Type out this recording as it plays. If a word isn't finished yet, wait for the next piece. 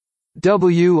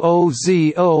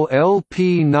WOZO-LP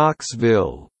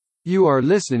Knoxville. You are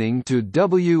listening to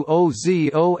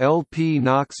WOZO-LP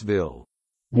Knoxville.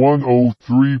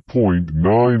 103.9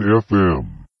 FM.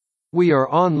 We are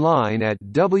online at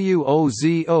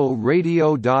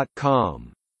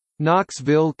WOZORadio.com.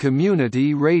 Knoxville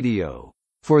Community Radio.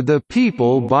 For the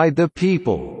people by the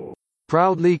people.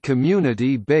 Proudly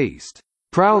community-based.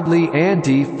 Proudly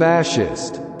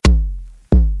anti-fascist.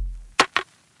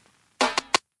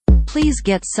 Please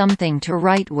get something to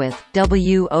write with.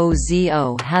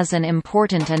 WOZO has an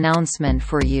important announcement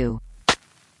for you.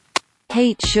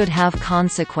 Hate should have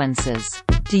consequences.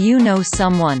 Do you know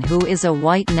someone who is a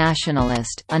white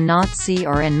nationalist, a Nazi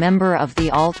or a member of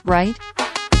the alt-right?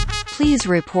 Please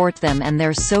report them and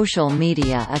their social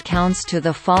media accounts to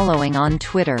the following on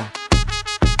Twitter.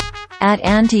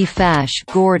 @AntiFash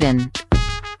Gordon,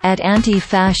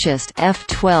 @AntiFascist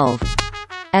F12,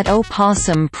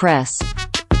 @Opossum Press,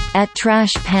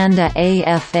 @TrashPanda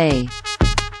AFA,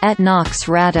 @Knox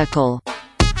Radical,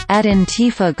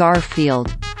 @Antifa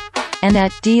Garfield, and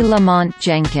 @D. Lamont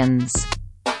Jenkins.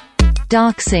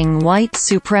 Doxing white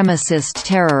supremacist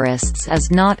terrorists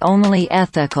is not only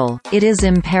ethical, it is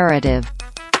imperative.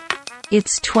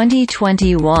 It's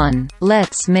 2021,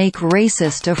 let's make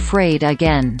racist afraid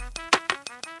again.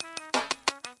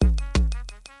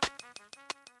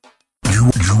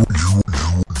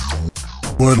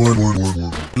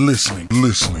 Listening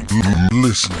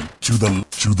to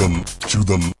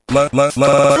the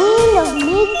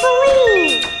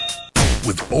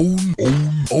with Old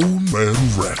Man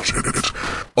Ratchet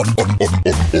on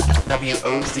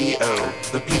WOZO,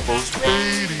 the People's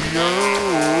Radio.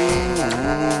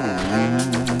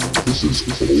 This is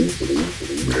Old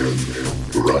Man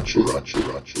Ratchet,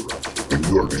 and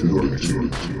you are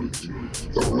tuned to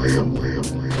the Lamb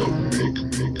of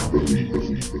Make-Believe.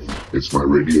 It's my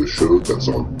radio show that's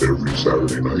on every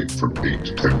Saturday night from 8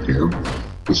 to 10 p.m.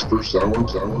 This first hour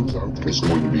is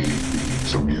going to be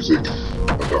some music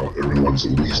about everyone's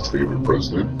least favorite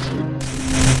president.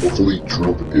 Hopefully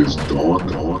Trump is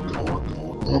gone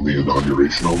on the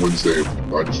inauguration on Wednesday.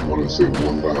 I just want to say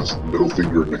one last middle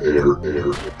finger in the air,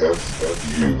 F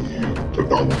you to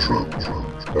Donald Trump.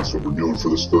 That's what we're doing for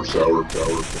this first hour,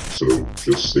 so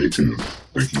just stay tuned.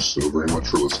 Thank you so very much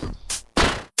for listening.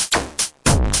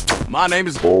 My name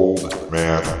is Old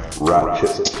Man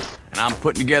Ratchet. and I'm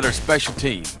putting together a special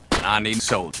team. I need a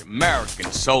soldier,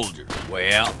 American soldiers.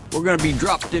 Well, we're gonna be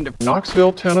dropped into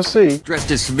Knoxville, Tennessee,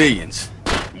 dressed as civilians.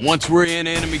 Once we're in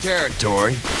enemy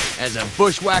territory, as a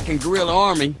bushwhacking guerrilla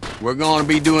army, we're gonna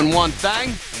be doing one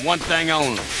thing, and one thing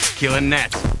only, killing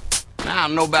Nazis. Now, I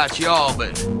don't know about y'all,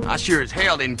 but I sure as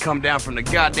hell didn't come down from the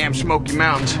goddamn Smoky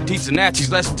Mountains to teach the Nazis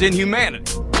lessons in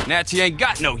humanity. Nazi ain't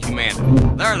got no humanity.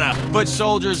 They're the foot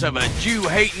soldiers of a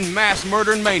Jew-hating,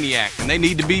 mass-murdering maniac, and they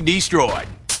need to be destroyed.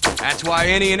 That's why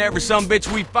any and every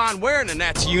sumbitch we find wearing a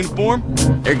Nazi uniform,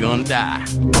 they're gonna die.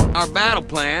 Our battle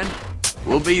plan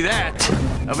will be that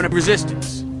of a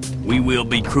resistance. We will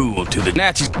be cruel to the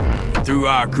Nazis. Through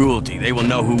our cruelty, they will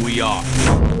know who we are.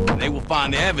 They will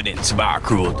find the evidence of our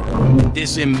cruelty.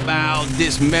 Disemboweled,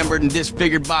 dismembered, and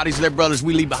disfigured bodies of their brothers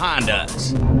we leave behind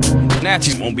us. The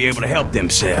Nazis won't be able to help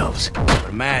themselves. But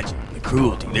imagine the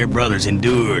cruelty their brothers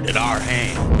endured at our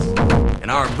hands,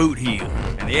 and our boot heel,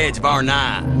 and the edge of our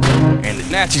knife. And the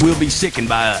Nazis will be sickened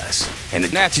by us. And the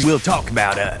Nazis will talk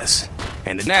about us.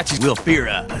 And the Nazis will fear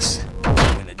us.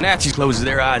 When the Nazis close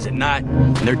their eyes at night,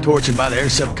 and they're tortured by their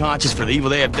subconscious for the evil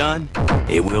they have done,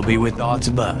 it will be with thoughts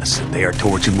of us that they are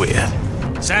tortured with.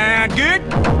 Sound good?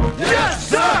 Yes,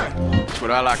 sir! That's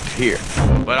what I like to hear.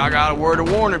 But I got a word of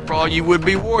warning for all you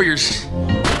would-be warriors.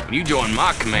 When you join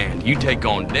my command, you take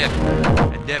on debit.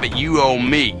 A debit you owe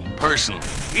me, personally.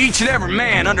 Each and every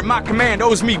man under my command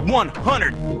owes me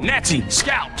 100 Nazi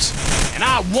scalps. And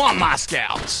I want my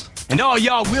scalps. And all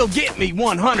y'all will get me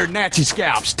 100 Nazi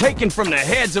scalps, taken from the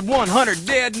heads of 100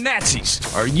 dead Nazis,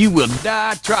 or you will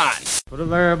die trying. Put it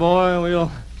there, boy, and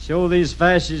we'll show these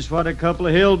fascists what a couple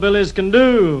of hillbillies can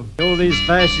do. Show these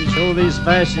fascists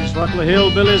what the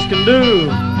hillbillies can do.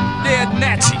 Dead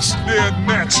Nazis. Dead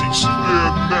Nazis.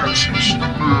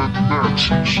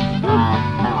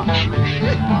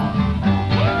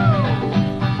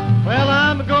 Well,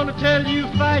 I'm gonna tell you,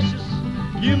 fascists,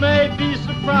 you may be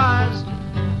surprised.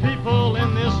 People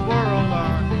in this world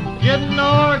are getting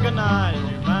organized.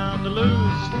 You're bound to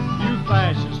lose. You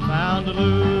fascists bound to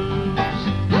lose.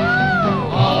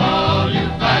 All you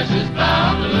fascists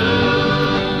bound to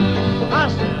lose. I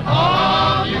said,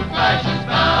 all you fascists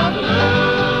bound to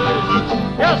lose.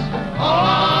 Yes, sir.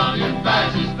 All you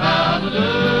fascists bound to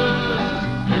lose.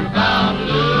 You're bound to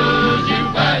lose. You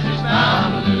fascists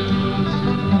bound to lose.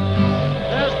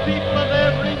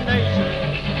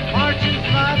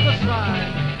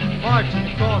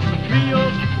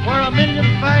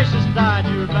 fascists died,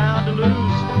 you're bound to lose.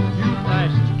 You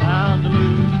fascists bound to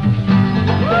lose.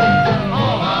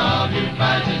 All of you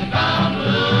fascists bound to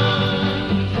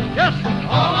lose. Yes,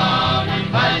 all of you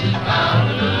fascists bound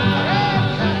to lose.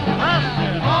 I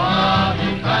said, all of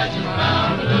you fascists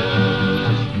bound to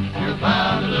lose. You're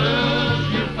bound to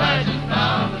lose. You fascists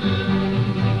bound to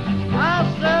lose. I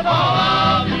said, all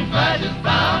of you fascists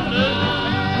bound to lose.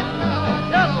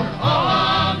 Yes, sir, all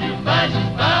of you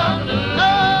fascists bound to lose.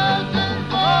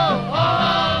 Oh, all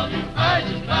of you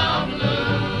fascists bound to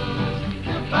lose.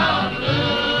 You're bound to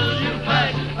lose. You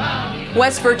fascists bound to lose.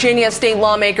 West Virginia state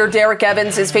lawmaker Derek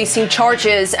Evans is facing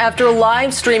charges after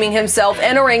live streaming himself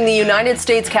entering the United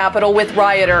States Capitol with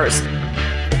rioters.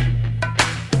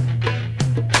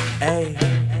 Hey.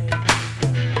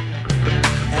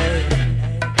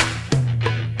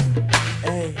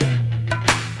 Hey.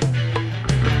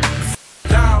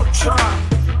 Donald Trump.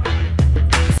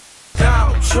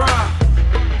 Donald Trump.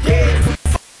 Yeah.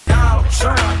 Donald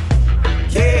Trump.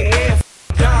 Yeah.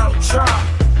 Donald Trump.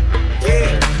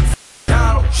 Yeah.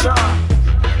 Donald Trump.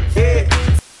 Yeah.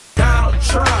 Donald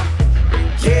Trump.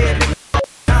 Yeah.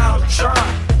 Donald Trump.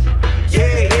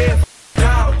 Yeah.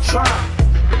 Donald Trump.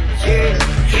 Yeah.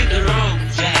 Hit the road,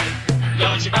 Jack.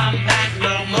 Don't you come back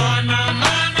no more, no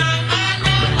more, no more,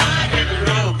 no more. Hit the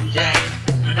road, Jack.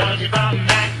 Don't you come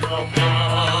back no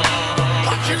more.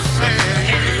 What you say?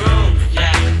 Hit the road,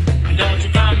 Jack. Don't you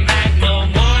come back no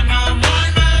more, no more,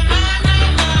 no more, no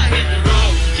more. Hit the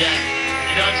road, Jack.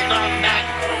 Don't you come back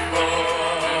no more.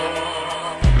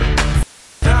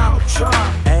 Donald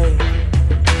Trump. Hey.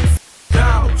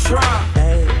 Donald Trump.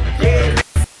 Hey. Yeah.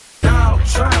 Donald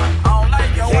Trump. I don't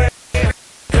like your way.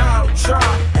 Donald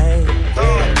Trump. Hey.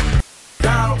 Yeah.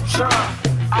 Donald Trump.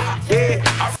 Yeah.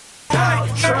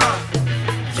 Donald Trump.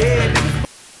 Yeah.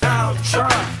 Donald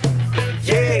Trump.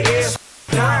 Yeah.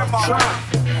 Donald Trump.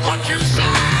 What you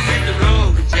say? Hit the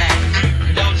road, Jack.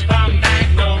 Don't you come back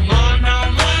no more, no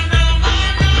more, no more,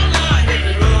 no more. Hit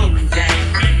the road, Jack.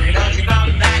 Don't you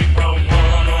come back no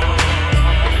more.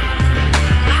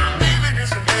 Baby,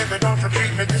 this and baby, don't you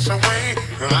treat me this way.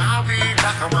 I'll be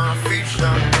back on my feet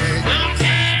someday.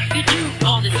 Okay, you do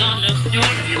all this understood.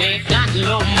 You ain't got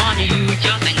no money, you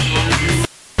just ain't good.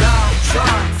 Donald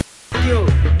Trump. You.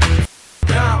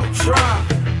 Donald Trump.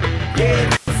 Yeah.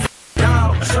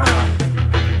 Donald Trump.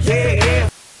 Yeah.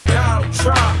 Donald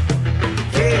Trump.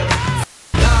 Yeah.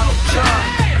 Donald Trump.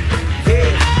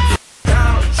 Yeah.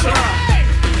 Donald Trump.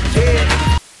 Yeah.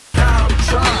 Donald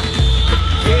Trump.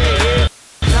 Yeah.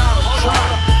 Donald Trump.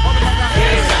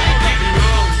 Hit the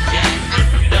road, Jack.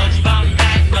 Don't you come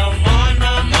back no more,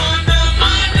 no more, no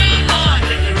more, no more.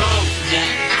 Hit the road,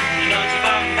 Jack. Don't you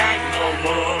come back no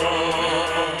more.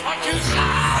 What you say?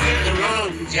 Hit the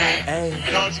road, Jack. Hey.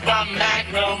 Don't you come back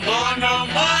no more, no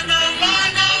more, no more,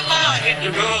 no more. Hit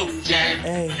the road, Jack.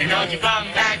 Hey. Don't you come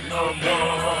back no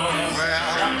more.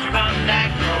 Don't you come back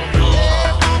no more.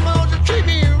 Mama, don't you treat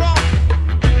me wrong.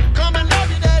 Come and love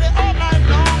you, daddy, all night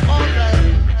long, all night.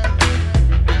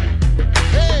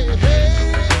 Hey,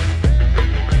 hey.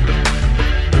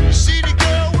 See the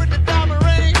girl with the diamond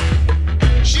ring?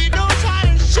 She knows how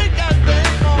to shake that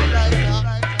thing all night.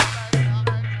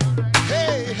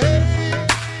 Hey, hey.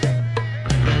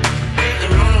 Hit the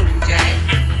road, Jack.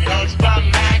 Don't you come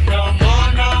back no more,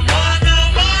 no more, no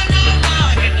more, no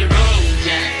more. Hit the road,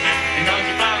 Jack.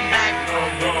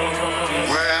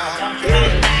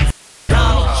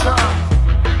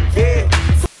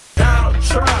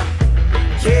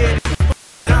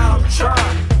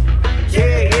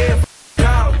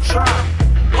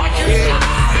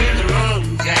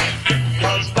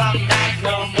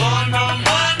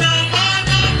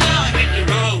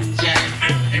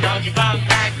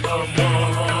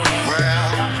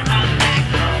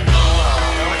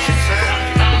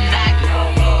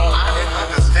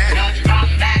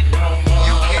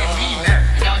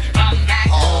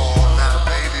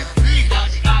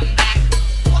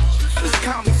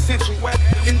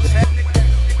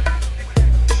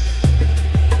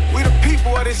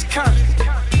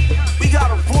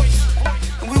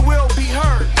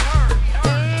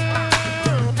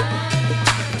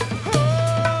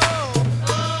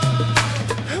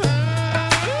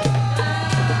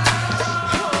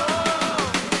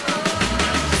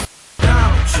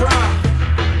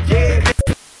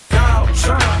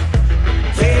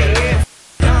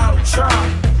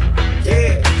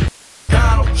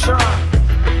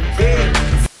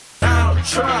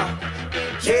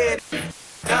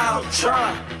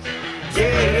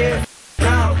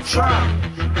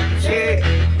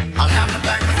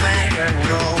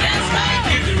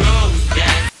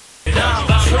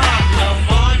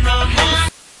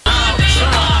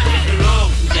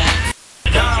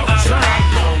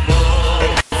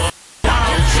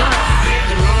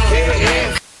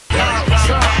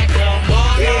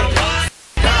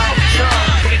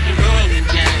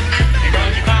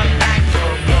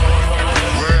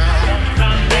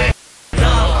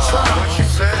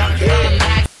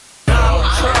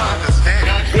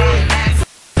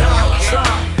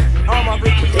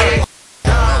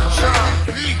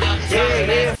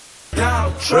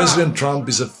 President Trump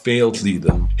is a failed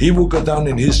leader. He will go down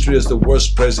in history as the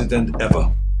worst president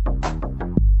ever.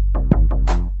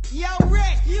 Yo,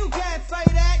 Rick, you can't say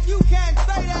that. You can't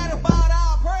say that about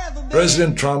our president.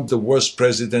 President Trump, the worst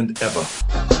president ever.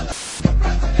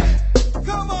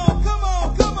 Come on, come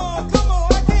on, come on, come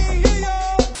on. I can't hear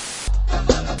y'all.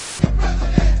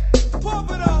 Pump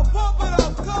it up, come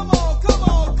on, come on,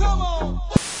 come on.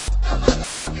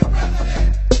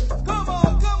 Come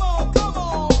on, come on, come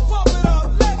on. Pump it up,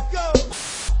 let's go.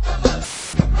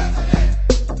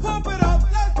 Pump it up,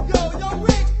 let's go. Yo,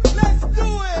 Rick, let's do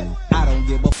it. I don't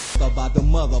give a f about the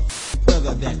motherfucking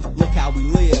president. Look how we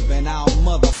live in our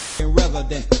motherfucking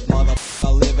resident.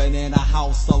 Motherfucker living in a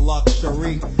house of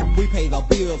luxury. We pay the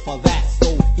bill for that,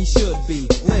 so he should be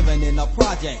living in the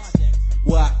projects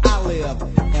where I live.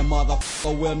 And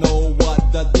motherfucker will know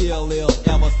what the deal is.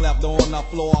 Ever slept on the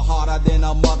floor harder than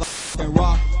a motherfucking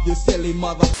rock? You silly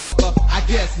motherfucker, I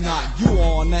guess not. You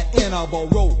on the inner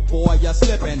rope, boy, you're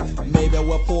slipping. Maybe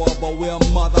we're poor, but we're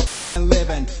motherfucking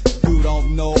living. You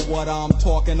don't know what I'm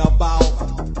talking about.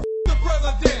 The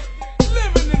president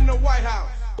living in the White House.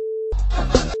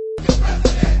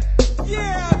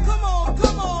 Yeah, come on,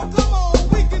 come on, come on,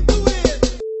 we can do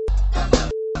this.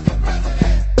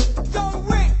 Yo,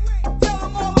 Rick, tell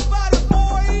them all about it,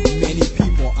 boy. Many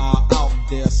people are out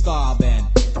there starving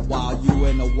while you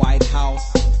in the White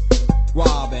House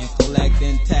robbing,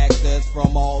 collecting taxes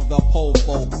from all the poor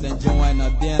folks, enjoying a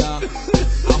dinner.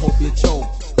 I hope you choke,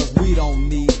 cause we don't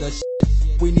need the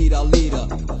shit. We need a leader.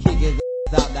 Kick his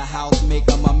ass out the house, make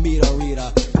him a meter reader.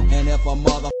 And if a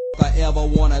motherfucker ever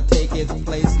wanna take his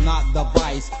place, not the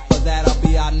vice, cause that'll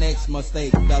be our next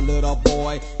mistake. The little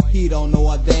boy, he don't know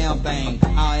a damn thing.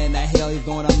 How in the hell he's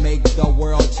gonna make the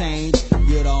world change?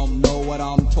 You don't know what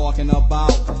I'm talking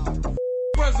about.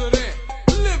 President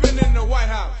living in the White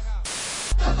House.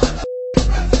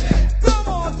 Come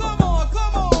on, come on,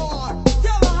 come on.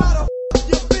 Tell her how to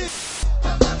you feel.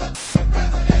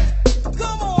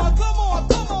 Come on, come on,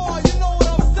 come on. You know what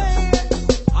I'm saying?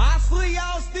 I see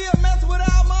y'all still messing with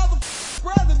our motherfucking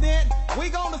president. We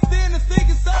gonna send the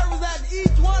Secret Service at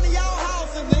each one of y'all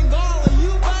houses in Garland.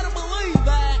 You better believe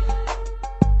that.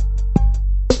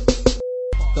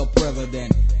 The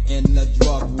president in the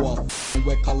drug war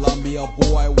with Colombia,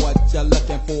 boy, what you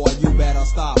looking for? You better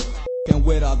stop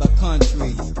with other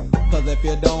countries, cause if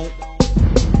you don't,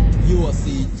 you will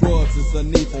see drugs is a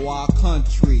need for our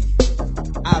country.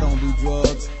 I don't do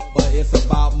drugs, but it's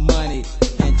about money.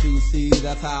 Can't you see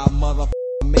that's how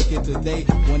motherfuckers make it today?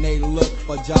 When they look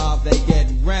for jobs, they get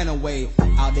ran away.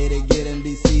 How did they get in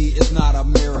DC? It's not a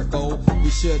miracle. You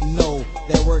should know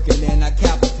they're working in the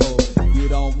Capitol. You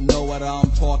don't know what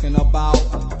I'm talking about.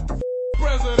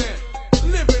 President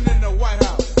living in the White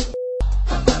House.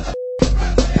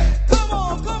 Come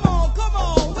on, come on, come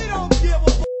on. We don't give a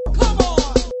f. Come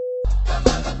on.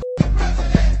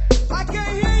 I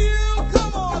can't hear you.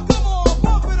 Come on,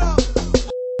 pump it up.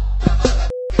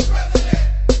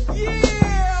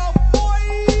 Yeah, boy.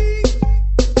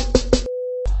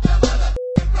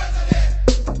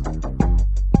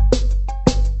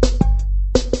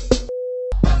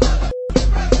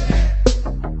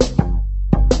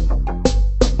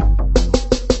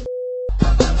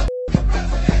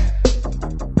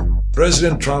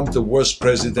 President Trump, the worst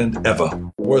president ever.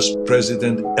 Worst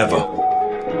president ever.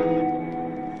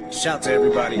 Shout to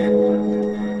everybody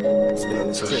that's been on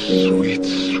this trip. Sweet,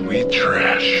 sweet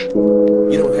trash.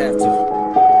 You don't have to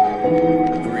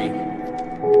agree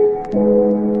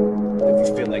if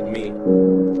you feel like me.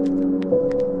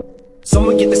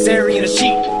 Someone get this area in a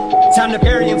sheet. Time to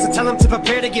bury him, so tell him to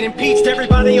prepare to get impeached.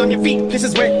 Everybody on your feet. This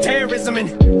is where terrorism and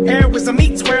heroism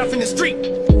meet. Square off in the street.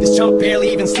 This chump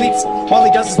barely even sleeps. All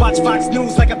he does is watch Fox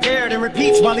News like a parrot and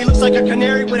repeats. While he looks like a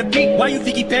canary with a beak. Why you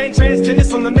think he banned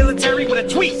transgenders from the military with a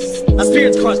tweet? Our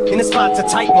spirits crushed and this spot's a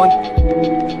tight one.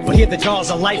 But here the jaws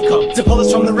of life come to pull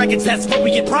us from the wreckage. That's what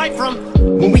we get pride from.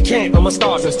 When we can't, from our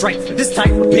stars and stripes. This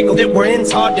type of pickle that we're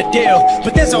in's hard to deal.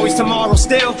 But there's always tomorrow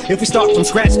still. If we start from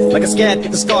scratch, like a scab,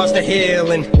 the scars to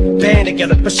heal. And band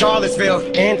together for Charlottesville.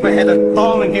 And for Heather,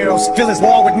 fallen heroes. Fill his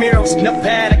wall with murals. Enough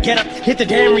pad to get up, hit the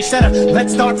damn resetter.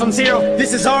 Let's start from zero.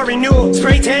 This is our renewal.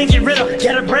 Spray tan, get rid of.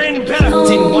 Get a brand new better.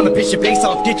 Didn't want to piss your face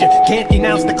off, did you? Can't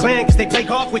denounce the clan, cause they play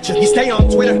golf with you. You stay on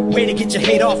Twitter. Way to get your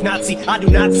hate off, Nazi. I do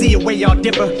not see a way y'all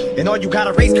differ. And all you got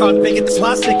a race card, they get the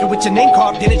swastika with your name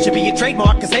carved in it. Should be your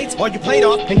trademark, cause hate's all you played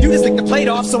off. And you just licked the plate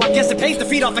off, so I guess it pays to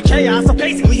feed off the chaos. So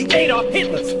basically you ate off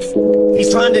Hitler's.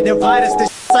 He's trying to divide us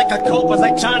this like a cult, but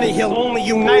like Johnny Hill, only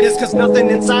unite us, cause nothing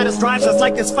inside us drives us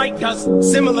like this fight does.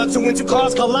 Similar to when two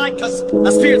cars collide, cause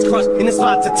our spirits crushed in this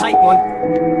spot's a tight one.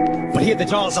 But here the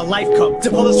jaws are life cup to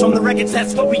pull us from the wreckage,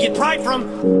 that's what we get pride from.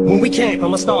 When we camp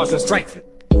on the stars and stripes.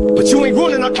 But you ain't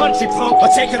ruling our country, punk, or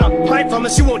taking our pride from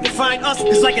us. You won't define us,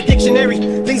 it's like a dictionary.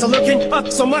 Things are looking up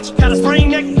so much, got a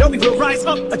sprained neck. No, we will rise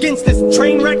up against this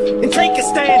train wreck and take a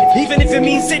stand, even if it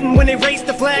means sitting when they raise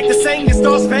the flag to sing the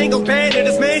Star-Spangled Banner.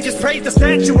 This man just praised the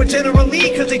statue of General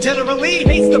Lee, cause they generally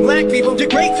hates the black people,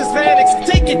 degrades Hispanics.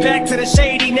 Take it back to the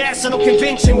shady National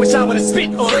Convention, which I would've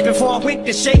spit on it before I went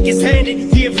to shake his hand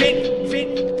at the event.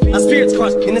 Our spirits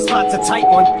crushed, and this spot's a tight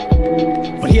one.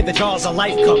 But here the jaws are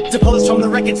life cup to pull us from the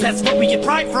wreckage, that's what we get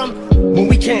pride from. When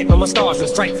we camp on the stars and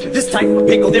stripes, this type of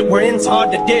pickle that we're in's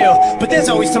hard to deal. But there's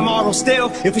always tomorrow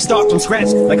still, if we start from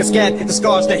scratch, like a scat, hit the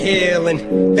scars to heal.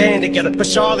 And band together for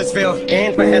Charlottesville,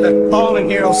 and for Heather, fallen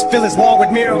heroes, fill his wall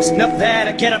with murals. Enough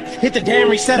that, get up, hit the damn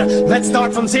resetter. Let's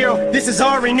start from zero, this is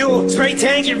our renewal. Straight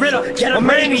tank, get rid of, get a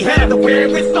man we had the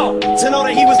wherewithal to know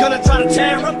that he was gonna try to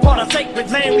tear apart our sacred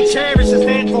land we cherish and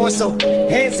stand for. So,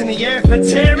 hands in the air,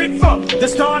 let's tear it from the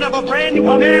start of a brand new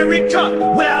America.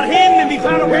 Without him, then we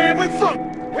found where we're from.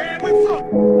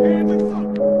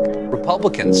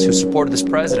 Republicans who supported this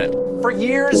president for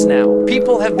years now,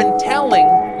 people have been telling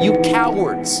you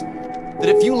cowards that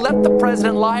if you let the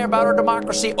president lie about our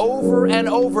democracy over and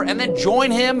over and then join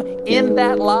him in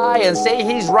that lie and say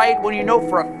he's right when you know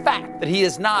for a fact that he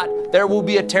is not, there will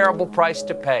be a terrible price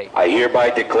to pay. I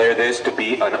hereby declare this to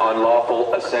be an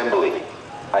unlawful assembly.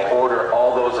 I order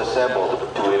all those assembled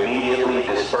to immediately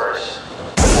disperse.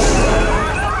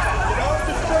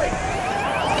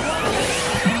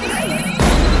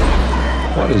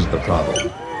 What is the problem?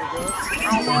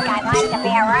 I think I'd like to be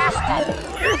arrested.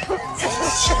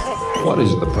 What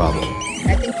is the problem?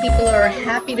 I think people are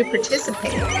happy to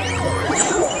participate.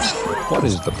 What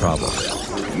is the problem?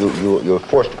 You're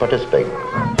forced to participate.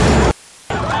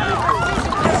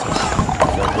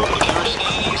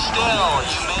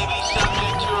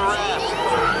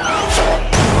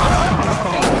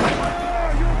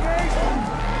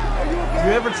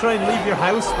 You ever try and leave your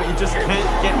house, but you just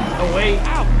can't get away?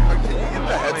 Ow!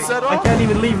 I can't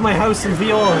even leave my house in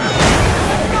VR.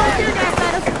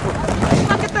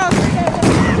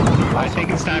 I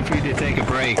think it's time for you to take a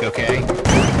break, okay?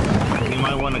 You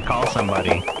might want to call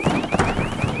somebody.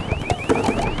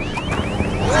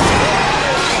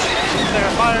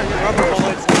 They're firing rubber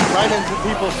bullets right into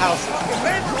people's houses.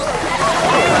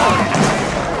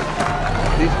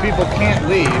 These people can't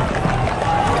leave,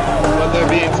 but they're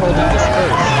being told to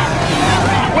disperse.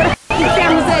 Where the f*** your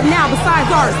family's at now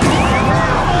besides ours?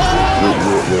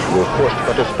 You're forced to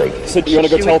participate. So do you want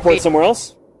to go teleport somewhere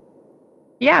else?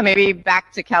 Yeah, maybe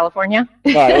back to California.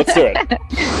 All right, let's do it.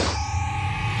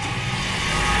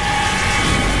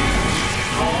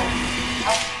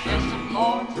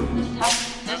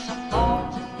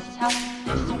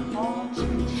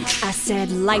 I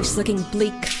said life's looking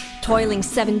bleak, toiling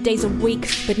 7 days a week,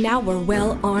 but now we're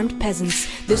well-armed peasants.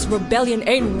 This rebellion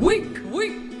ain't weak.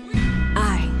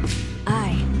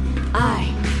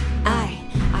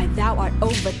 Thou art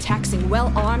overtaxing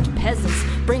well-armed peasants.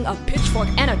 Bring a pitchfork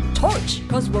and a torch,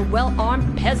 cause we're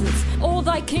well-armed peasants. Oh,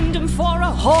 thy kingdom for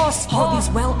a horse, all these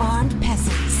well-armed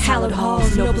peasants. Hallowed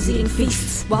halls, nobles eating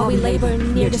feasts, while we labor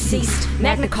near deceased.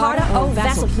 Magna Carta, oh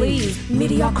vassal please,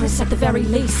 mediocres at the very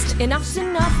least. Enough's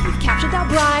enough, we've captured our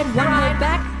bride. One more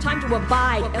back, time to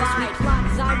abide. Else we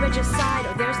plot thy regicide,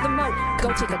 or there's the moat,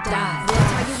 go take a dive. We'll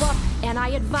tie you up, and I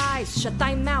advise, shut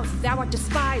thy mouth, thou art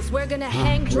despised. We're gonna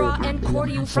hang, draw, and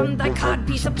quarter you from thy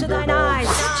codpiece up to thine eyes.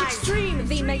 Extreme,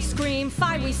 thee may scream,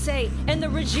 fie we say, and the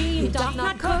regime doth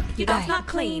not cook, you doth not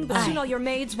clean, but soon all your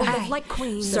maids will live like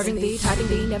queens. Serving thee, tithing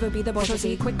thee, never be the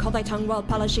bourgeoisie. Quick hold thy tongue while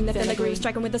polishing the filigree.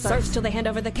 Striking with the serfs till they hand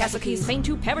over the castle keys. Fain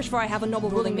to perish, for I have a noble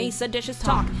ruling me. Seditious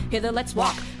talk, hither let's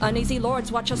walk. Uneasy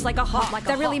lords watch us like a hawk.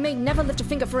 That really may never lift a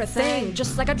finger for a thing.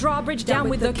 Just like a drawbridge down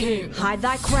with the king. Hide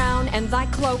thy crown and thy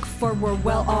cloak, for we're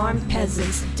well-armed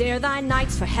peasants. Dare thy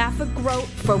knights for half a groat,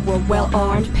 for we're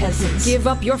well-armed peasants. Give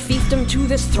up your fiefdom to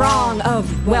this throng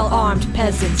of well-armed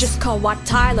peasants. Just call Wat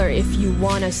Tyler if you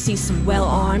wanna see some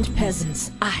well-armed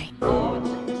peasants. Aye.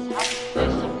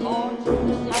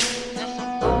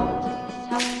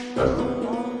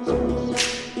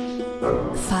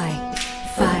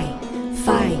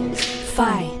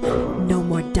 Fie. No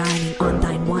more dining on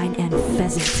thine wine and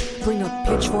pheasant. Bring a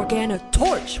pitchfork pitchfork and a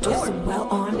torch. We're some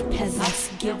well-armed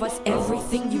peasants. Give us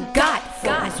everything you got for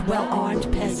us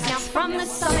well-armed peasants. Now from the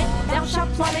summit thou shalt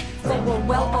plummet, for we're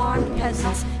well-armed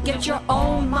peasants. Get your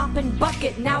own mop and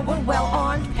bucket, now we're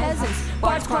well-armed peasants.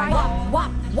 Bards cry, wop,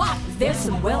 wop, wop. There's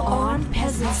some well-armed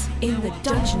peasants in the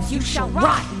dungeons. You shall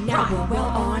rot. Now we're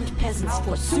well-armed peasants,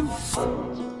 forsooth.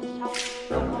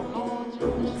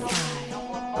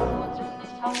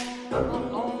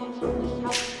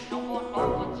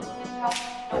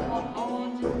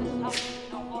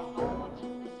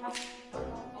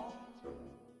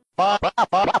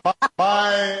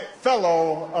 My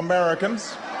fellow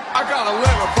Americans, I got a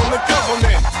letter from the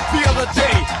government the other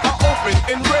day. I opened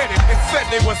and read it and said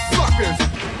they were suckers.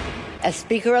 As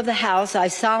Speaker of the House, I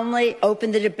solemnly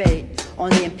open the debate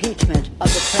on the impeachment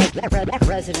of the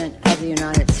President of the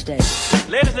United States.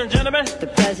 Ladies and gentlemen, the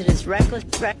President's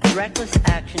reckless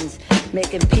actions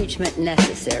make impeachment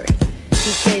necessary.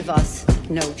 He gave us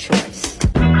no choice.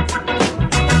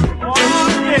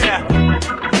 Oh, yeah.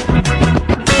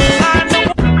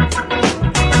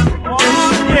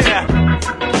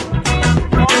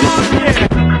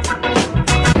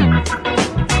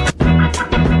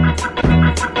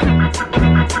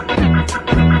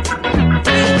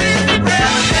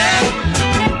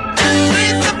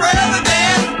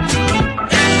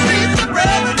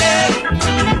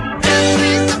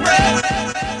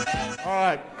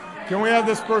 can we have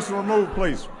this person removed,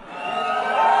 please?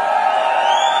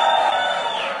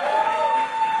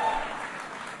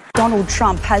 Donald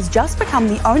Trump has just become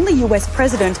the only US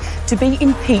president to be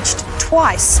impeached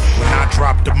twice. When I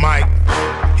dropped the mic,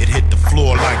 it hit the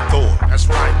floor like Thor. That's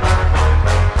right.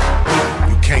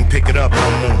 You can't pick it up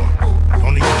no more.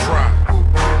 Don't even try.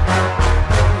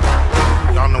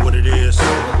 Y'all know what it is.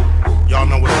 Y'all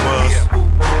know what it was.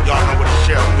 Y'all know what it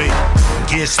shall be.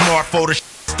 Get smart for the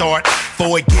start,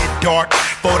 before it get dark,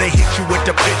 before they hit you with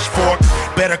the pitchfork.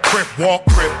 Better crip walk,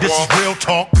 this is real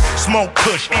talk. Smoke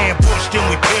push, ambush, then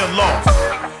we peel off.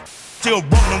 Still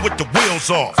rolling with the wheels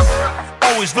off.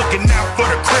 Always looking out for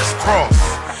the crisscross.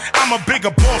 I'm a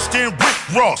bigger boss than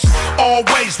Rick Ross.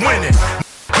 Always winning.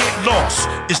 Get lost,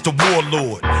 it's the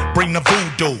warlord. Bring the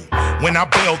voodoo. When I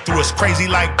bail through, it's crazy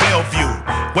like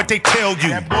Bellevue. What they tell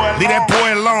you, leave that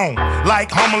boy alone,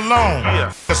 like Home Alone.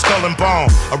 The skull and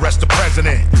bone, arrest the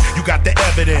president. You got the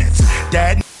evidence.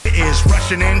 That is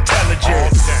Russian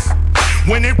intelligence.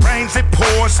 When it rains, it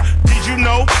pours. Did you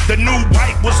know the new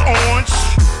white was orange?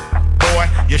 Boy,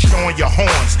 you're showing your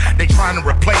horns. They trying to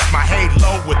replace my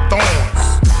halo with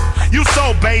thorns. You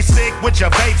so basic with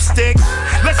your vape stick.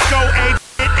 Let's go ape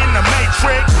in the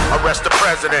matrix. Arrest the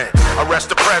president. Arrest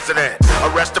the president.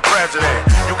 Arrest the president.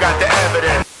 You got the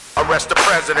evidence. Arrest the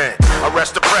president.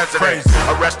 Arrest the president.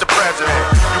 Arrest the president.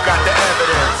 You got the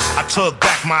evidence. I took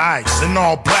back my ice in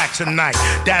all black tonight.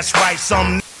 That's right,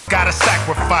 some gotta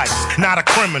sacrifice. Not a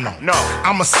criminal. No,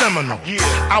 I'm a Seminole. Yeah.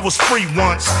 I was free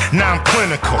once, now I'm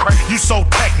clinical. You so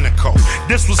technical.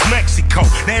 This was Mexico.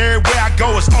 Now everywhere I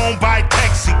go is owned by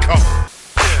Texaco.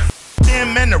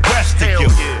 Them and the rest of you.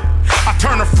 I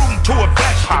turn a fruit into a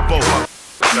vegetable.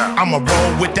 I'ma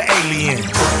roll with the aliens.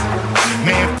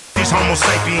 Man, these homo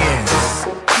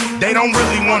sapiens. They don't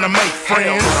really wanna make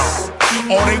friends.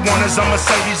 All they want is a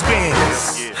Mercedes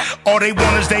Benz. All they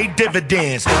want is they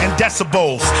dividends and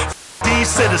decibels. These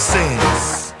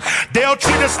citizens, they'll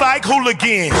treat us like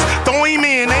hooligans. Throw him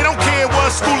in, they don't care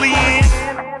what school he in.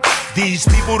 These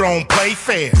people don't play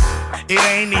fair. It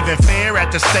ain't even fair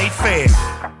at the state fair.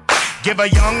 Give a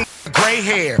young gray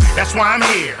hair, that's why I'm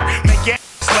here. Make your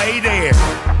lay there.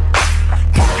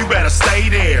 Punk, you better stay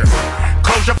there.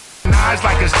 Close your eyes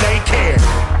like it's daycare.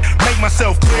 Make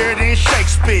myself clearer than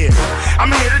Shakespeare.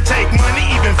 I'm here to take money,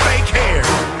 even fake hair.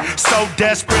 So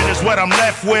desperate is what I'm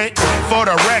left with. For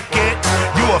the record,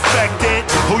 you affected.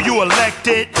 Who you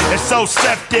elected is so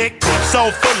septic,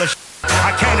 so full of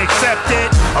I can't accept it.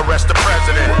 Arrest the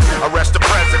president. Arrest the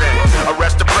president.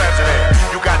 Arrest the president.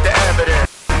 You got the evidence.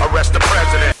 Arrest the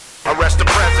president. Arrest the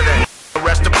president.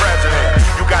 Arrest the president.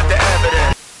 You got the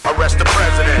evidence. Arrest the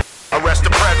president. Arrest the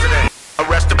president.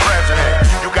 Arrest the president.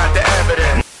 You got the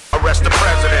evidence. Arrest the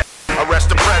president. Arrest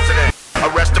the president.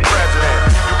 Arrest the president.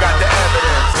 You got the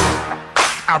evidence.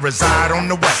 I reside on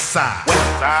the west side.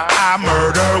 I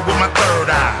murder with my third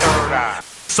eye.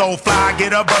 So fly,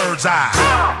 get a bird's eye.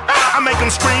 I make them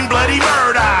scream bloody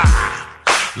murder.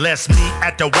 Let's meet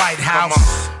at the White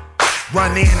House.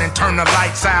 Run in and turn the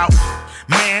lights out.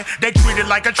 Man, they treat it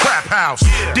like a trap house.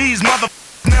 These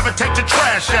motherfuckers never take the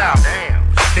trash out.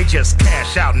 They just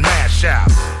cash out and mash out.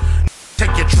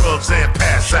 Take your drugs and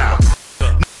pass out.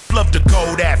 Love to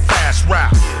go that fast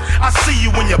route. I see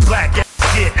you when your black ass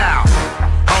get out.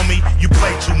 Homie, you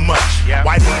play too much.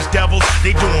 Why these devils,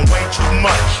 they doing way too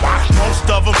much. Most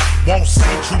of them won't say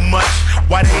too much.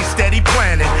 Why they steady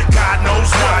planning, God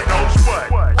knows what.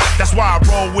 That's why I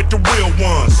roll with the real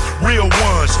ones,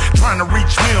 trying to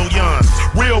reach millions,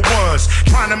 real ones,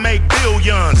 trying to make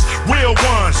billions, real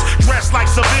ones, dressed like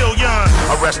civilians.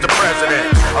 Arrest the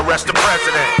president, arrest the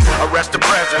president, arrest the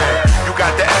president, you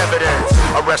got the evidence.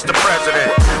 Arrest the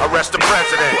president, arrest the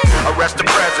president, arrest the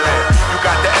president, you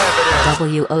got the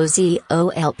evidence.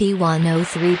 WOZO-LP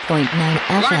 103.9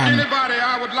 FM. Like anybody,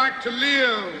 I would like to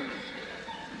live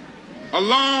a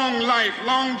long life.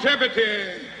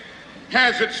 Longevity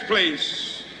has its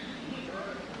place.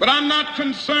 But I'm not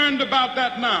concerned about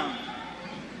that now.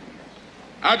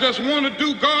 I just want to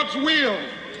do God's will.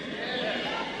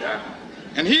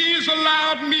 And He's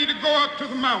allowed me to go up to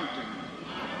the mountain.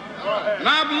 And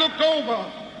I've looked over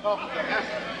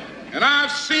and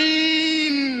I've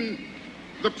seen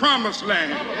the promised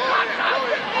land.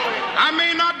 I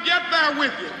may not get there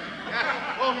with you,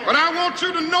 but I want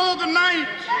you to know tonight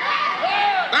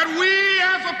that we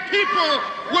as a people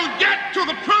will get to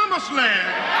the promised land.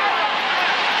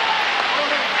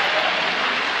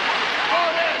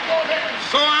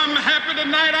 So I'm happy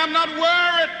tonight. I'm not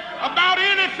worried about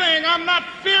anything. I'm not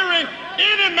fearing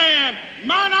any man.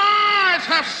 Mine eyes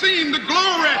have seen the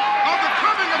glory of the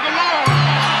coming of the Lord.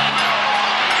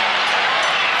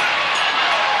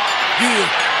 Yeah.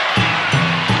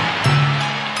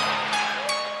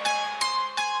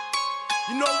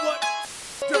 You know what?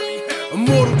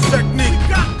 Immortal technique.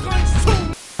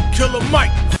 Killer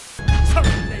Mike.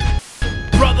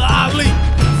 Brother Ali.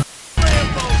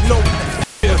 No.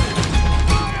 Yeah.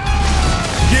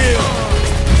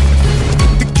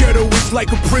 The ghetto is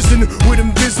like a prison with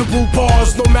invisible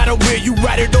bars. No matter where you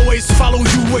at, it always follow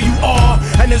you where you are.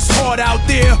 And it's hard out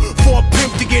there for a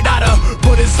pimp to get out of,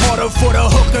 but it's harder for the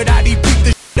hooker that he beat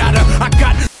the shit out of. I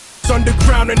got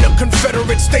underground in the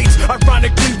Confederate States,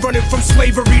 ironically running from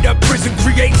slavery that prison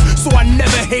creates. So I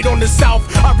never hate on the South,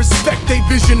 I respect their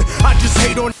vision. I just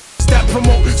hate on that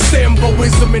promote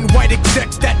Samboism and white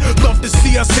execs that love to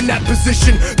see us in that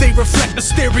position. They reflect the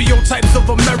stereotypes of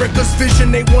America's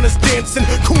vision. They want us dancing,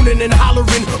 cooning and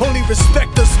hollering. Only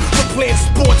respect us for playing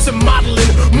sports and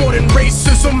modeling. More than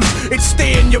racism, it's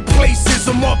stay in your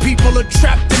placism. More people are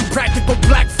trapped in practical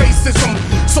blackfacism.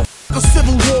 So a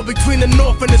civil war between the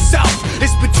North and the South.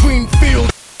 It's between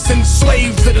fields and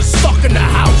slaves that are stuck in the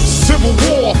house. Civil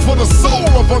war for the soul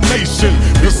of a nation.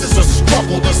 This is a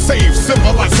struggle to save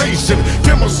civilization.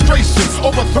 Demonstrations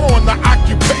overthrowing the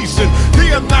occupation.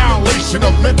 The annihilation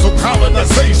of mental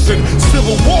colonization.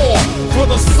 Civil war for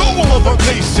the soul of a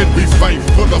nation. We fight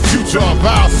for the future of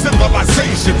our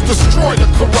civilizations. Destroy the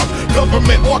corrupt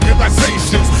government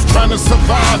organizations. Trying to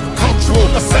survive cultural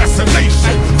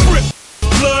assassination. Rip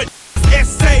blood,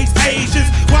 essays, Asians.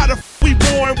 Why the f we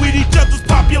born with each other's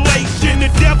population? The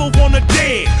devil wanna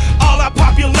dead all our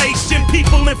population,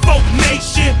 people in folk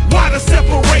nation. Why the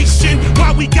separation?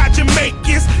 Why we got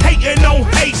Jamaicans hating on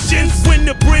Haitians when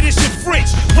the British and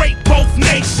French rape both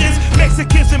nations?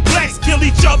 Mexicans and blacks kill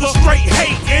each other, straight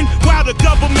hating, while the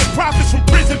government profits from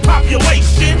prison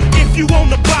population. If you on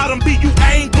the bottom, be you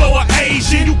Anglo or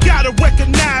Asian, you gotta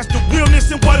recognize the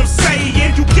realness in what I'm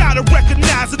saying. You gotta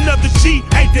recognize another G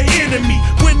ain't the enemy.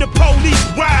 When the police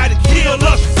ride and kill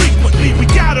us frequently, we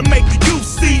gotta make the youth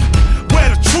see where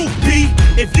the truth be.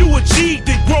 If you a G,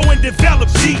 then grow and develop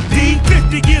GD.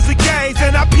 50 years of games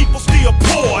and our people still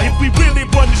poor. If we really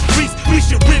run the streets, we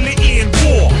should really end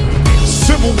war.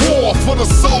 Civil war for the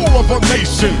soul of a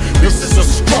nation. This is a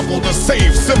struggle to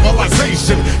save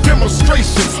civilization.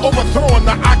 Demonstrations overthrowing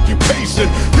the occupation.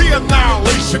 The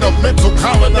annihilation of mental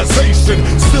colonization.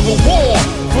 Civil war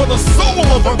for the soul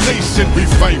of a nation. We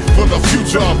fight for the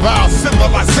future of our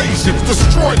civilizations.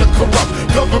 Destroy the corrupt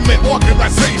government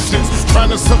organizations. Trying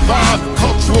to survive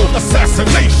cultural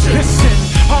assassination. Listen,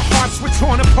 our hearts were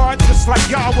torn apart just like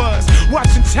y'all was.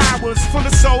 Watching towers full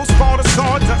of souls fall to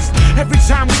sawdust. Every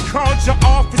time we called your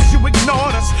office, you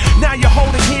ignored us. Now you're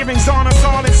holding hearings on us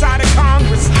all inside of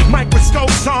Congress.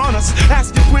 Microscopes on us,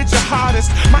 asking which your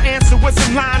hardest. My answer was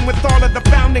in line with all of the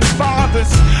founding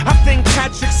fathers. I think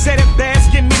Patrick said it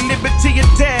best, give me liberty or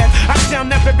death. I shall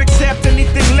never accept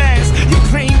anything less. You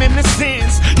claim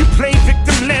innocence, you play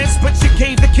victimless, but you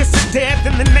gave the kiss of death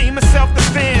in the name of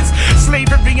self-defense.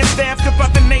 Slavery and theft of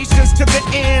other nations to the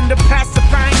end of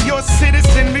pacifying your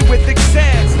citizenry with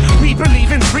excess. We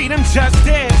believe in freedom,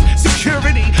 justice,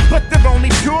 security, but they're only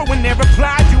pure when they're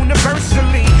applied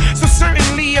universally. So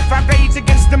certainly if I rage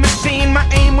against the machine, my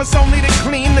aim was only to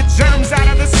clean the germs out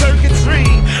of the circuitry.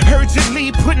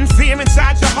 Urgently putting fear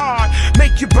inside your heart,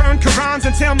 make you burn Qurans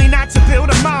and tell me not to build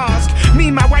a mosque.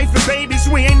 Me, my wife and babies,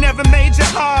 we ain't never made you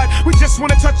hard. We just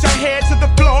wanna touch our head to the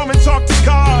floor and talk to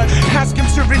God. Ask him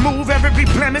to remove every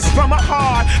blemish from our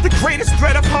heart. The greatest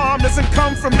threat of harm doesn't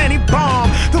come from any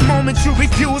bomb. The moment you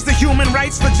refuse the human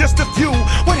rights for just a few,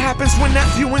 what happens when that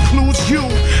few includes you?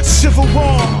 Civil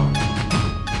war.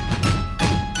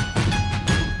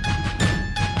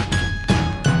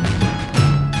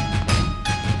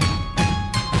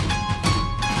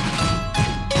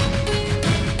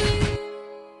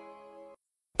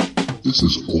 This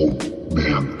is Old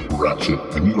Man Ratchet,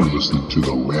 and you are listening to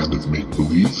the Land of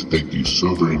Make-Believe. Thank you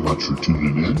so very much for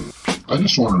tuning in. I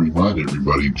just want to remind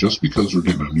everybody, just because we're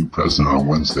getting a new president on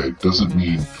Wednesday doesn't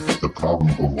mean the problem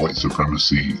of white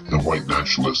supremacy and white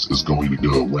nationalists is going to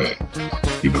go away.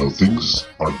 You know, things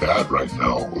are bad right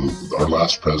now. Our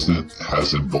last president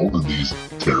has emboldened these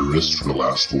terrorists for the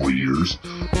last 4 years,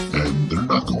 and they're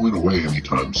not going away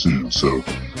anytime soon. So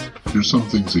here's some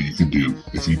things that you can do.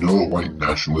 If you know a white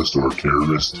nationalist or a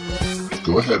terrorist,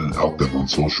 go ahead and out them on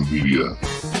social media.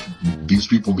 These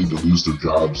people need to lose their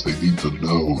jobs. They need to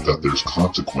know that there's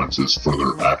consequences for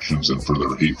their actions and for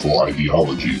their hateful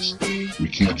ideologies. We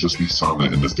can't just be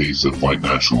silent in the face of white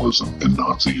nationalism and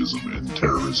Nazism and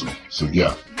terrorism. So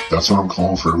yeah, that's what I'm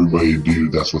calling for everybody to do.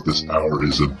 That's what this hour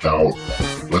is about.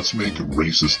 Let's make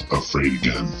racists afraid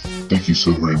again. Thank you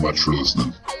so very much for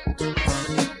listening.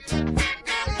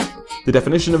 The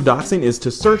definition of doxing is to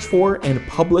search for and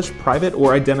publish private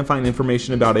or identifying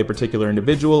information about a particular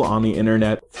individual on the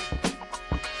internet.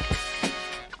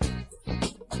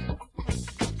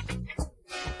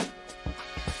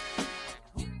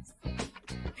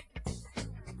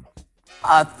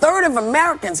 A third of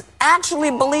Americans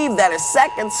actually believe that a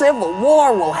second civil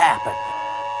war will happen.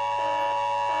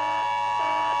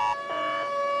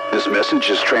 This message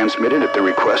is transmitted at the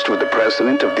request of the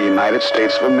President of the United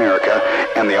States of America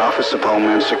and the Office of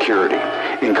Homeland Security.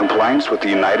 In compliance with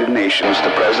the United Nations,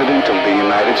 the President of the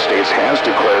United States has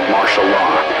declared martial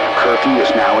law. Curfew is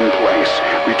now in place.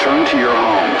 Return to your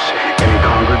homes. Any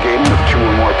congregating of 2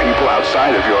 or more people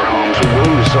outside of your homes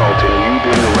will result in you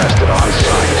being arrested on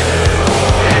site.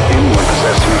 Anyone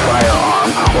possessing a firearm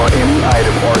or any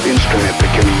item or instrument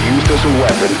that can be used as a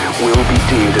weapon will be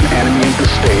deemed an enemy of the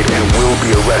state and will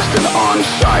be arrested on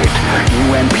site.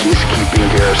 UN peacekeeping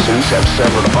garrisons have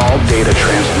severed all data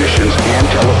transmissions and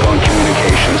telephone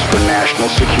communications for national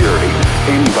security.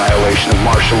 Any violation of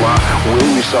martial law will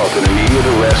result in immediate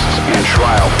arrests and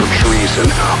trial for treason.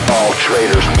 All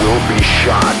traitors will be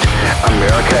shot.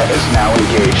 America is now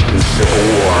engaged in civil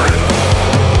war.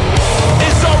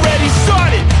 It's already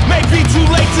started, may be too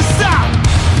late to stop.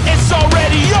 It's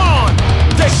already on,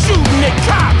 they're shooting at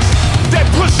cops. They're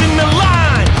pushing the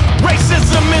line,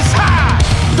 racism is high.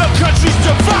 The country's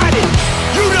divided,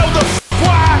 you know the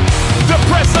why. The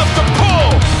press of the poor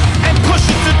and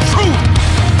pushes the truth.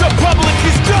 The public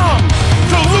is dumb,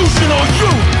 delusional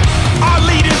youth. Our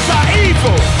leaders are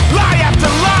evil, lie after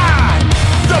lie.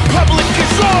 The public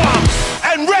is armed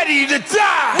and ready to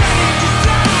die.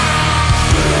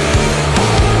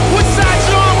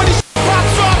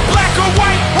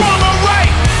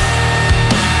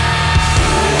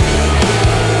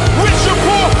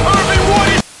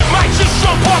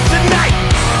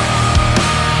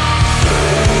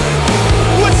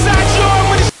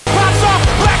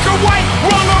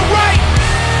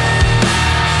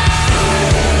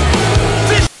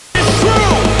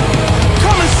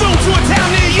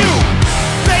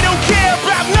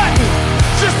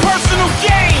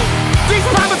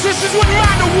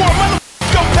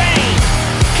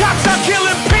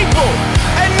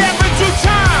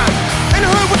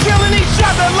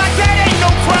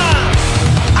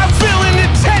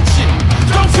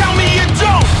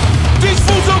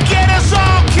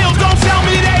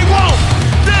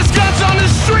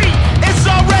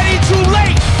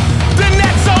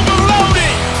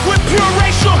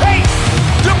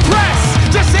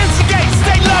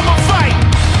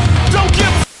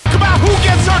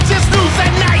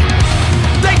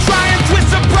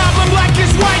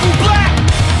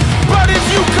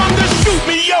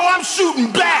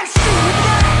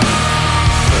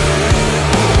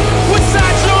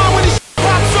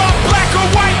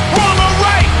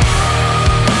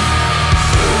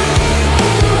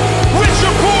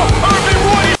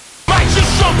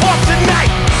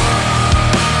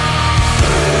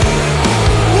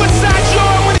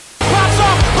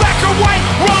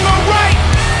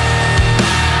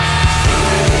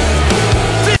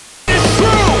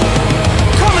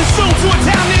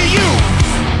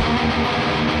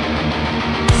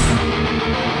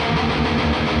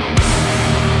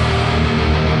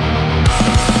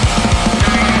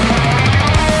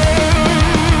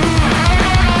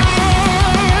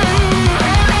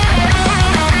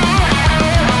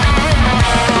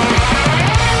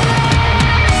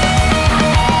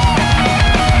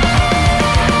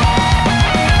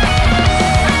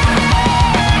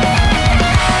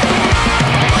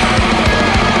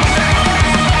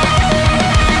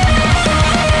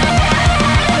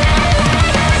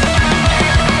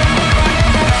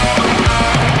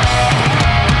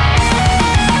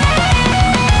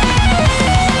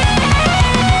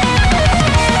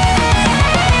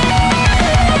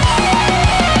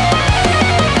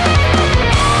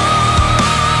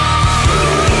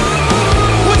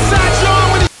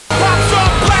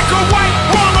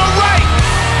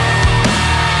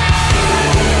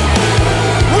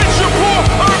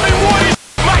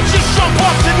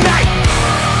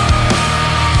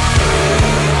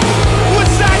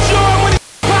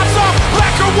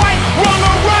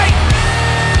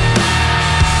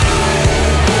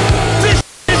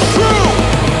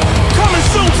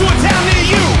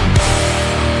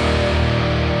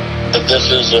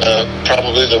 is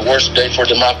probably the worst day for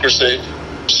democracy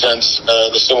since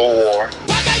the Civil War.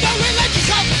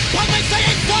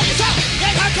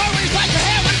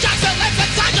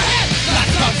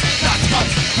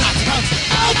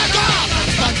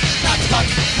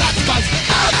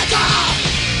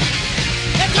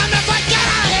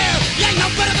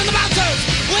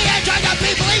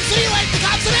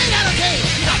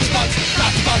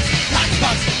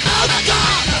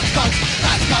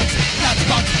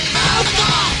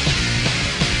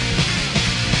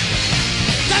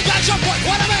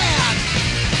 What a man!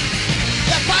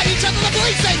 They fight each other, the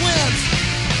police say wins!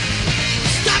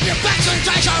 Stop your backs and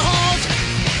trash our holes!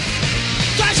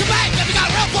 Trash your back if you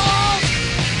got real balls!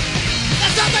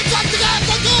 That's nothing but to go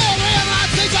for cool!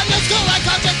 Realize these are new school like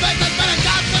coaches, make the men and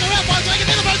cops and the real boys making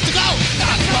the first to go!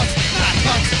 Nazi punks, Nazi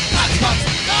punks, Nazi punks!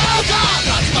 Oh God!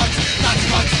 Nazi punks, Nazi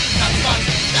punks, Nazi punks!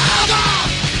 Oh God!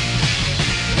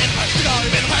 You've been the first to go,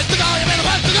 you've been the first to go, you've been the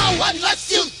first to go! What lets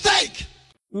you think?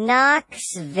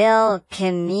 Knoxville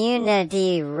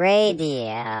Community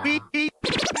Radio.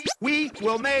 We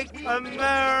will make America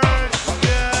great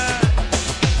again.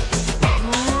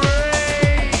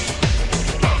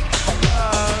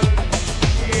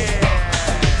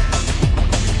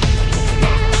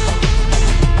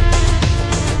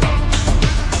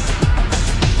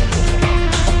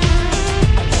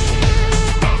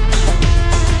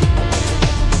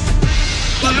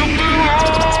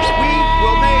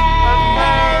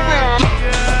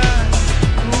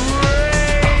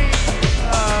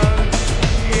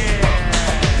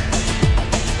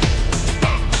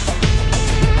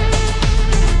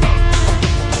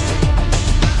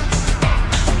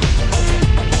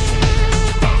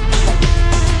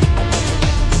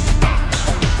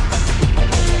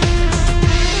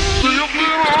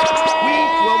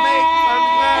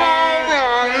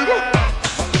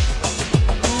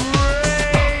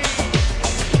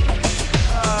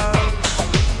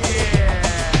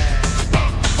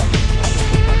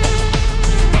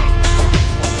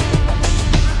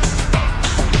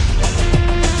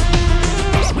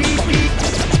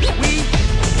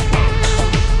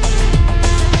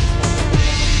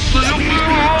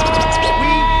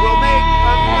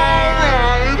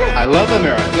 I love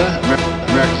America.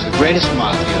 America's the greatest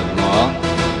mafia of them all.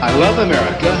 I love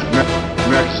America.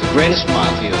 America's the greatest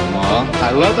mafia of them all.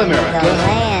 I love America. The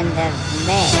land of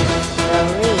make-believe.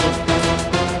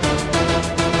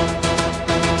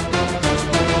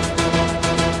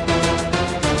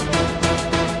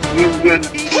 You good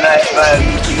night, man.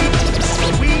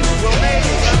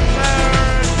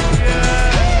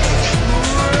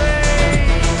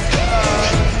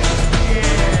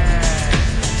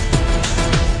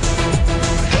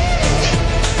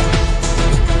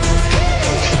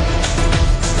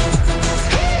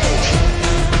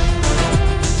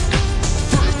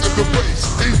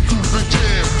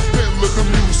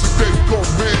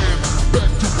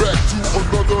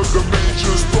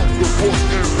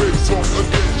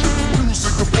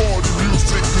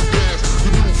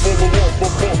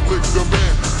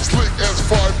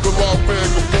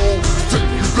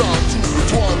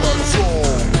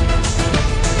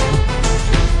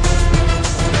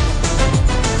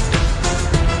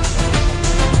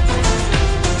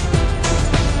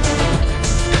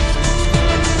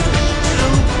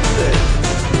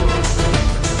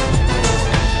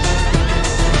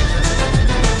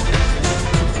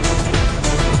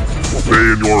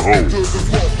 In your home. Turn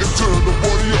the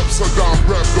body upside down,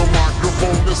 grab the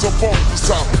microphone, it's a funky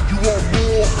sound. You want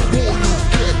more you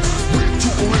get. We're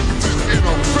too limited in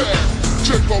effect.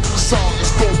 Check out the sound and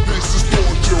stop this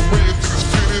distortion. When you think it's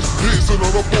finished, here's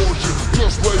another portion.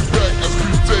 Just lay back as we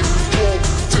take control.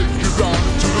 Take you down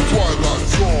into the twilight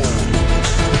zone.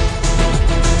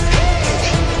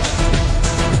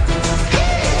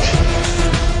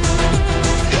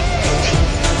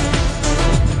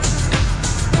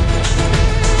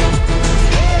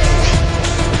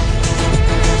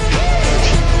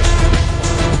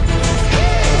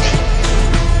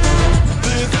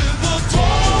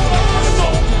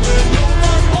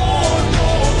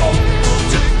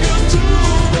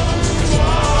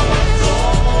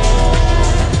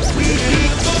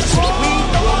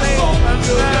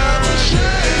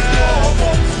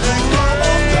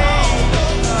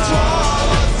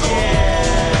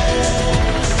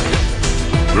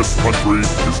 This country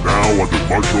is now under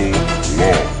martial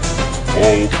law.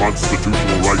 All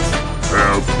constitutional rights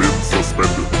have been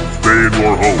suspended. Stay in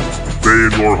your homes. Stay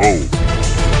in your homes.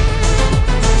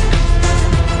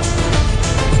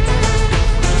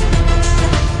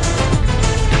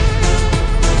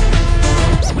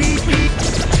 We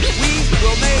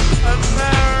will make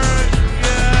America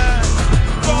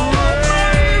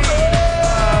great again.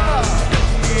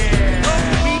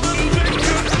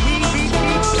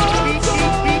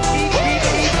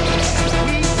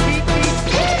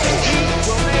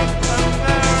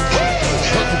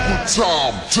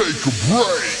 time, take a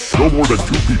break. No more than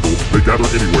 2 people may gather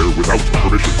anywhere without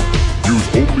permission. Use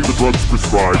only the drugs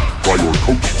prescribed by your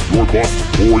coach, your boss,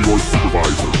 or your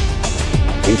supervisor.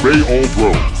 Obey all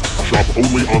drones. Shop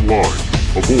only online.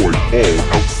 Avoid all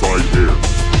outside air.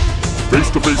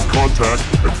 Face-to-face contact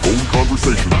and phone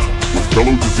conversations with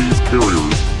fellow disease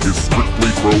carriers is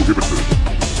strictly prohibited.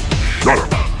 Shut up.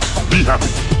 Be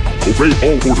happy. Obey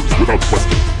all orders without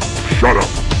question. Shut up.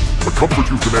 The comfort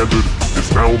you've demanded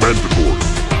is now mandatory.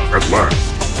 At last,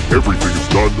 everything is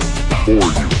done for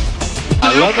you.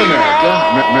 I love America.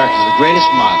 America's the greatest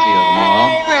mafia of them all.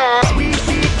 We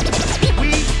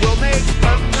will make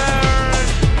America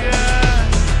great.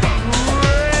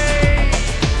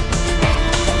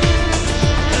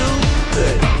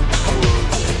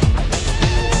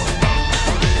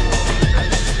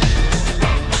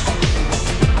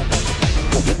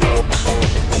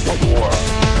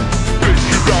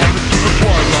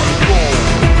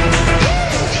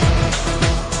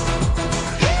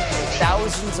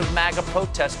 Thousands of MAGA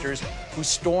protesters who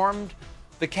stormed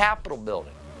the Capitol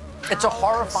building. It's a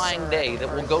horrifying day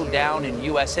that will go down in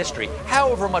U.S. history,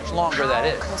 however much longer that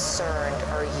is. How concerned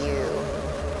are you?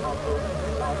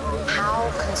 How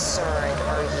concerned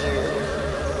are you?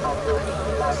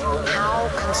 How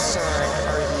concerned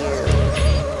are you?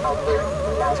 How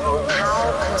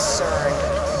concerned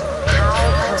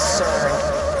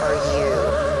are you?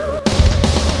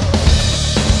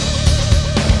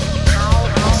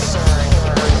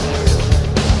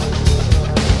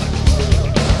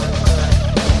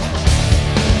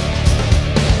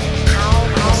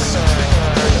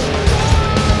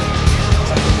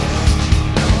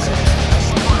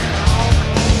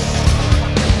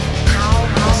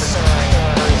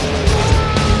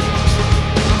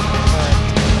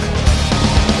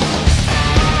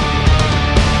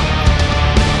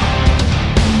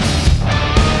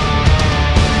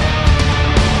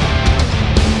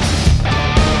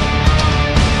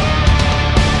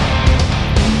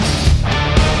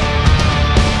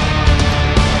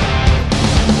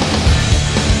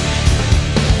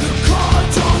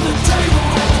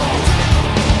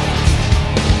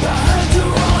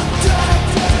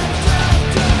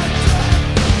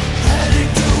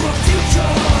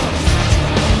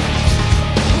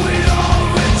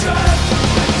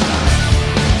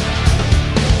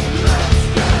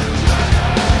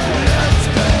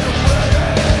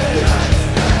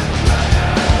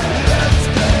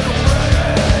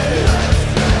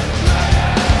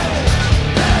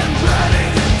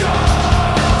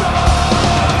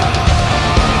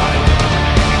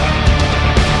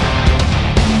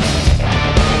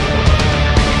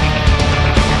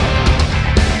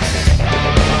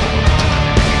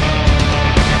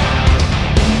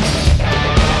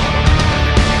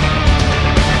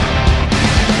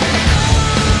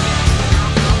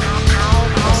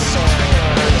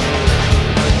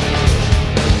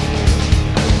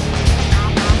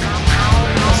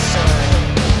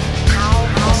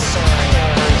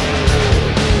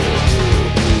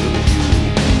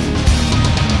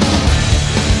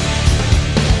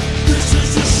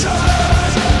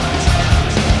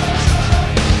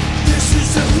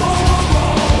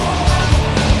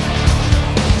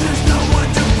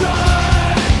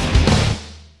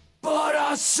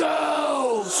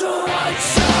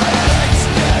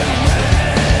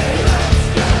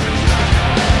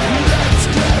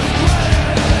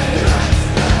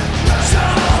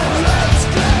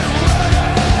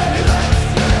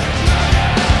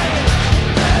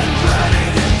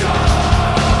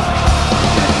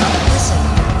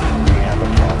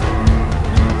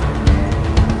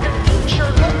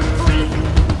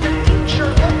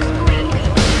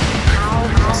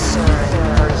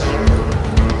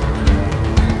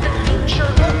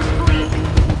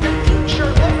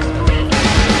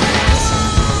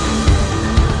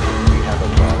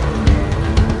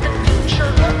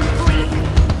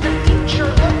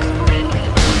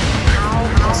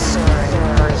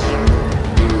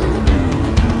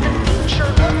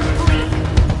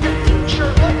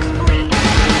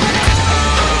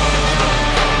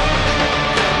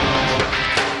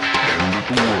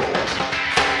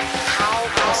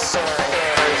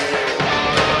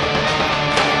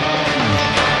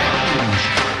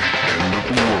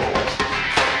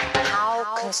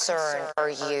 concerned are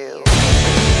you?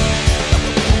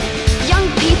 Young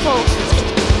people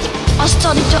are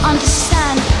starting to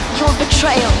understand your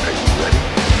betrayal.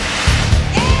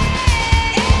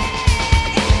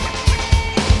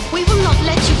 We will not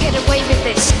let you get away with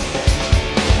this.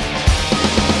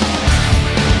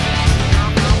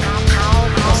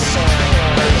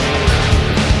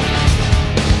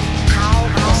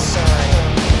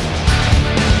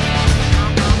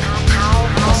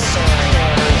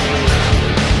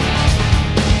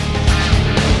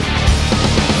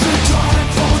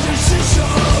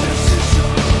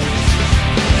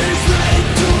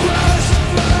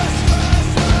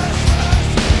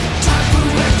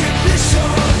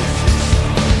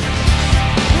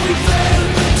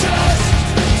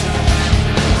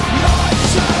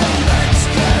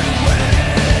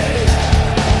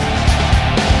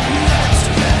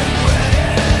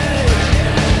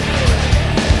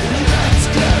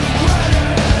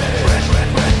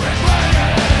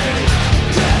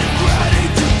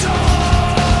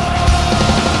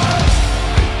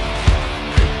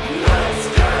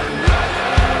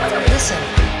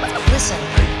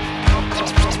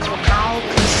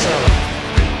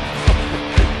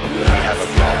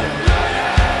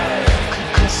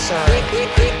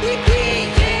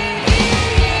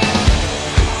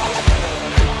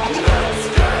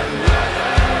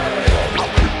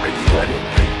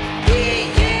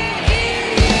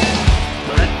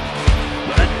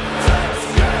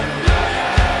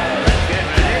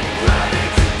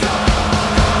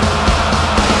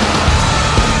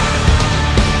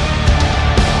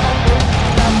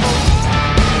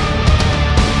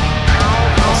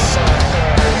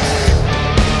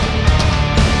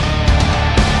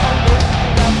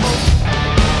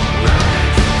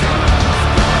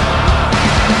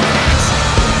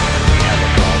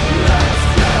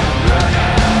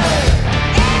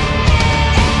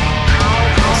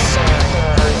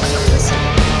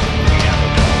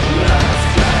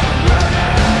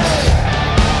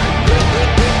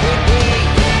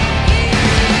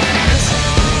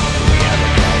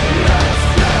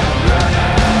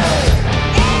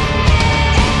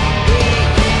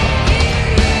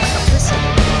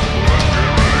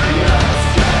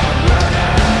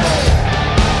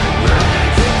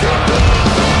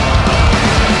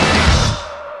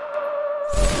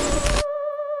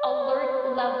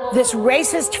 this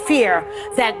racist fear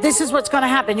that this is what's going to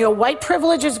happen. Your white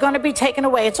privilege is going to be taken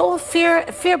away. It's all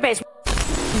fear-based.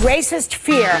 Racist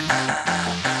fear.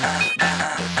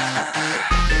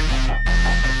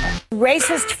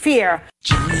 Racist fear.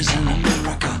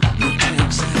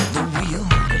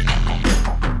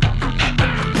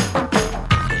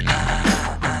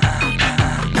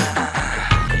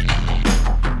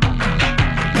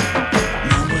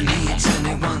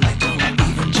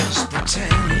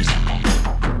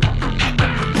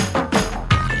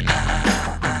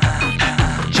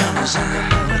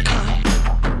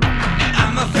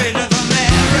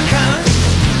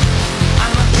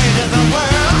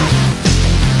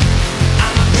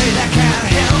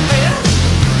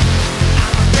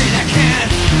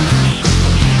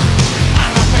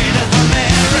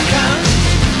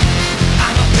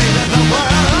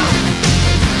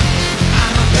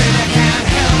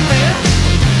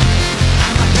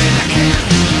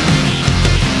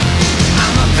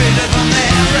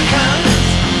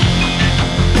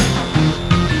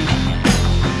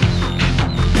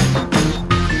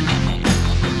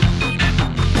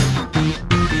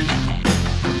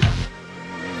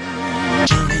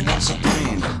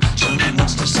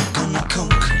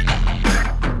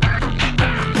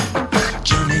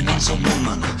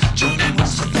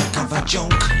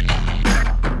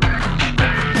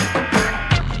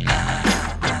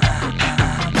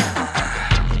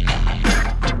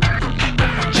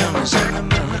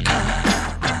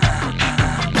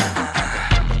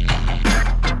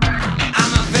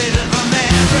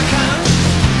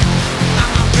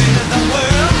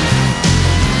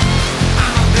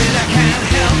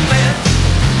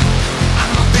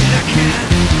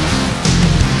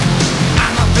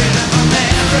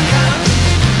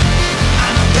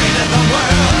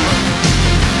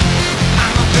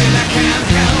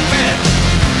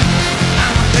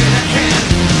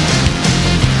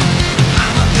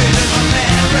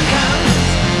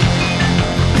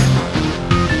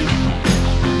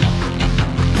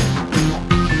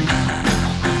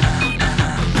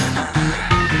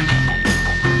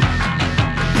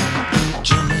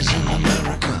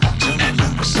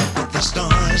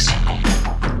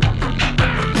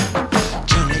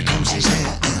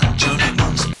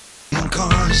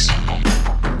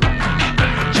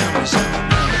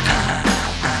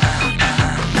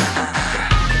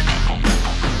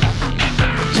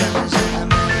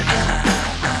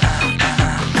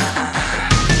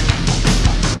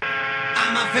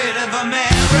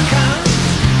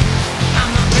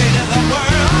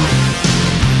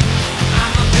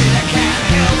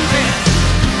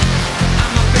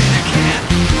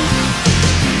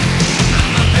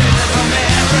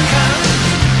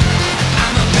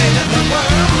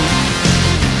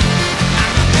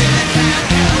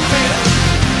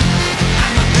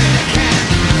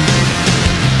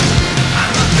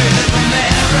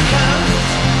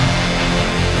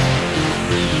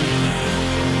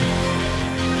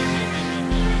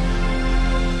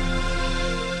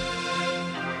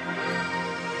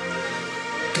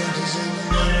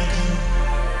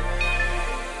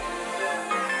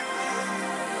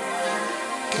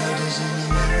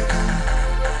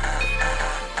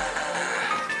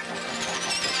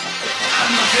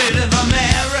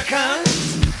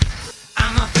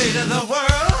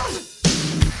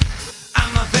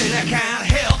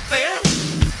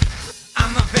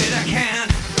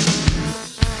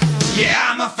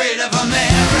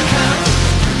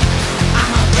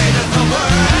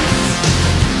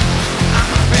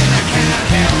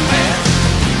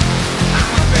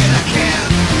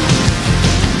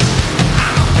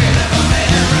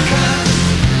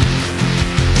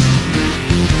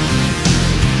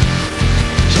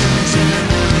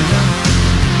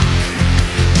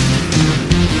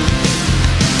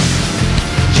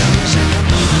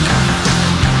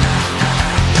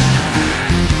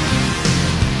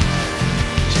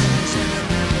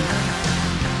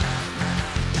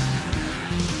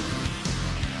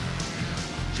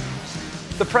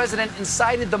 The president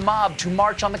incited the mob to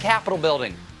march on the Capitol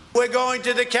building. We're going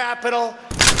to the Capitol.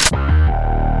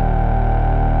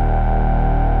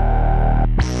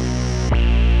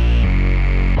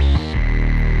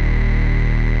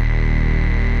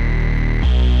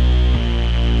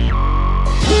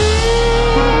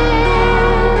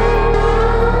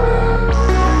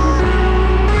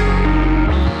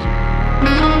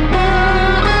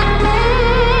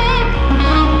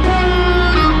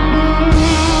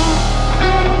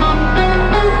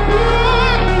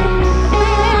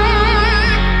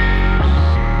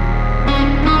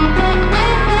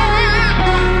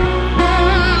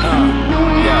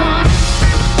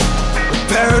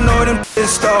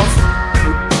 Pissed off.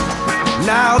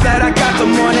 Now that I got the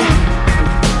money,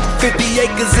 50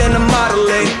 acres and a Model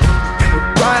A,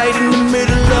 right in the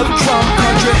middle of Trump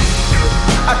country.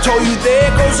 I told you there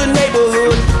goes a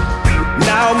neighborhood.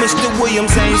 Now Mr.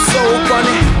 Williams ain't so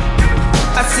funny.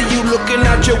 I see you looking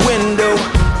out your window.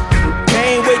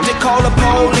 Can't wait to call the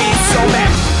police on me.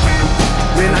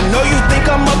 When I know you think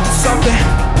I'm up to something,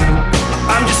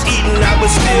 I'm just eating, I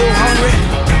was still hungry.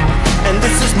 And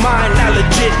this is mine, not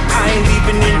legit. I ain't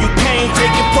leaving and you can't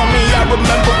take it from me. I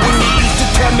remember when you used to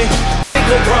tell me,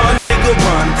 nigga run,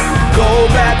 go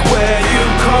back where you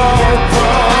come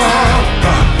from.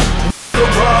 Nigga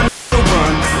run,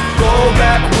 go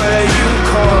back where you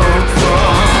come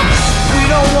from. We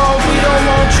don't want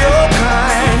your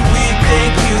kind. We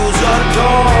think you's a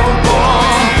dumb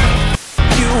bomb.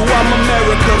 You, I'm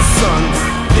America's son.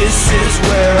 This is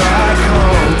where I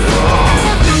come from.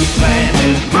 This land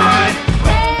is mine.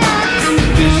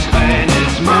 This land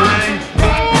is mine.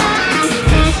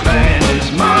 This land is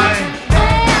mine.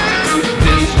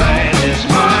 This land is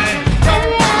mine.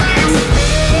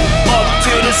 Up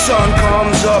till the sun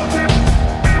comes up.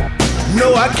 No,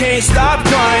 I can't stop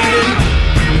grinding.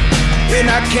 And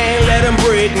I can't let them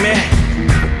break me.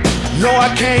 No,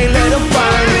 I can't let them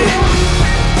find me.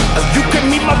 You can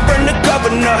meet my friend the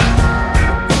governor,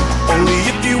 only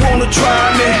if you wanna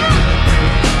try me.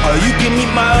 Or you can meet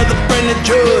my other friend the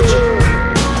judge,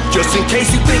 just in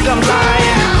case you think I'm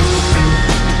lying.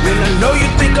 When I know you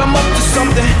think I'm up to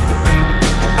something,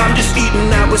 I'm just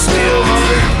eating, I was still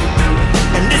hungry.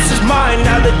 And this is mine,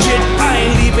 not legit. I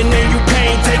ain't leaving and you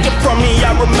can't take it from me.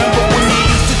 I remember when you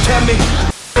used to tell me,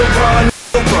 run,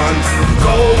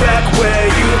 go back where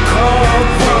you come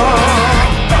from.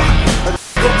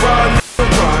 Run,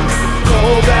 go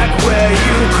back where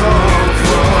you come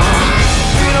from.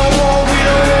 We don't want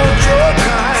your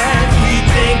kind. We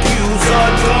think you's a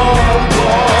dumb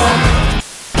bomb.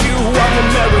 You, I'm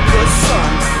America's son.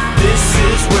 This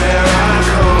is where I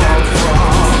come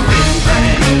from. This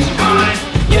land is mine,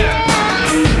 yeah.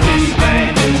 This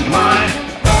land is mine.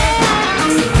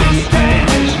 This land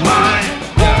is mine,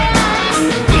 yeah.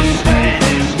 This land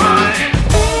is mine,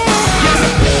 yeah.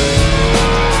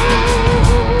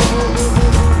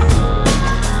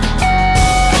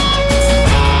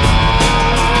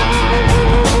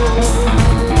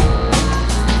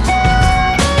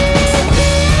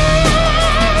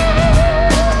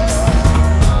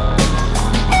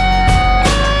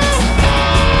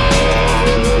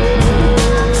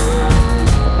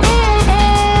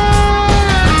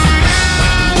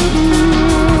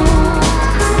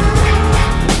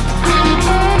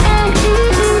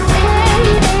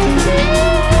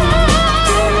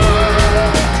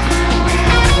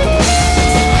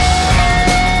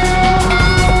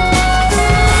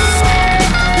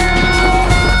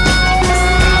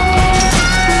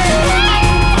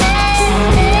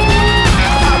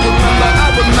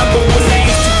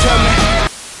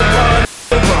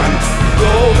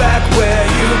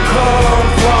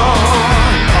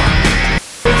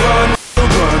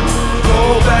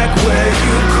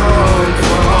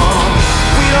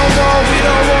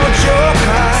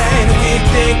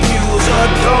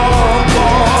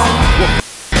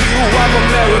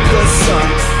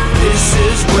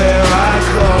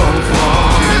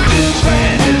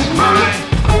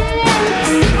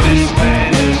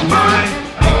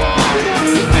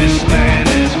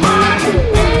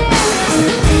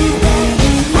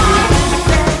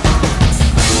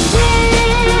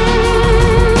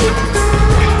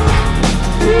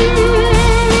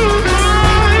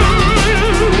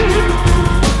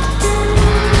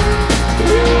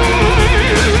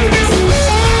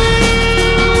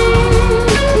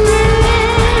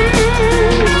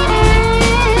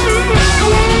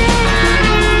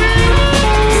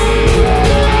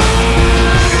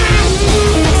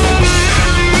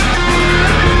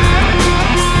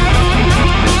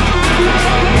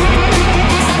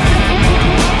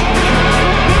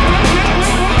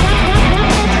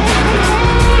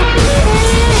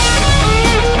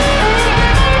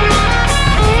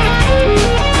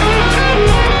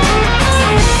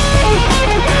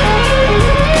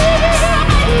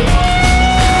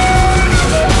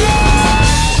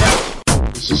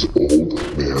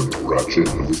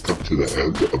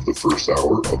 first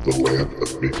hour of the land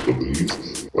of make-believe.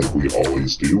 Like we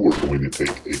always do, we're going to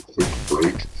take a quick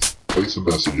break, play some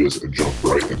messages, and jump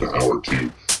right into hour two.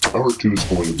 Hour two is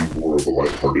going to be more of a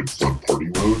lighthearted, fun party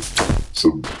mode,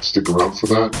 so stick around for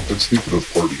that. And speaking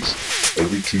of parties,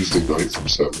 every Tuesday night from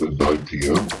 7 to 9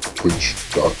 p.m.,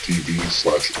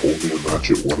 twitch.tv/Old Man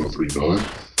Ratchet 1039,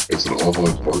 It's an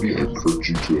online party I encourage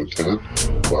you to attend.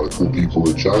 A lot of cool people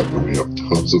in chat, and we have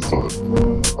tons of fun.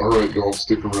 Alright, y'all,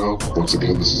 stick around. Once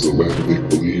again, this is a Land of Make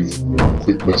Believe.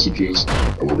 Quick messages,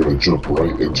 and we're going to jump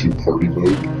right into party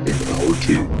mode in hour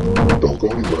 2. Don't go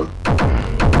anywhere.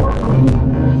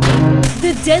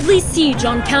 The deadly siege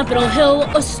on Capitol Hill,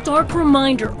 a stark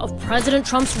reminder of President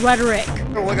Trump's rhetoric.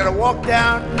 We're going to walk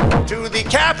down to the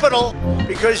Capitol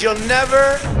because you'll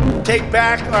never take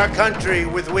back our country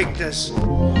with weakness.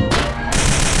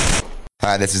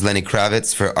 Hi, this is Lenny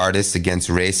Kravitz for Artists Against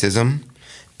Racism.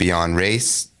 Beyond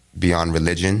race, beyond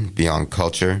religion, beyond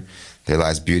culture, there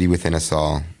lies beauty within us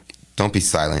all. Don't be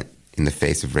silent in the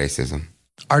face of racism.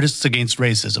 Artists Against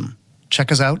Racism.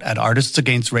 Check us out at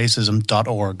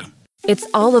artistsagainstracism.org. It's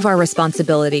all of our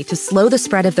responsibility to slow the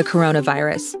spread of the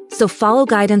coronavirus. So follow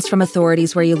guidance from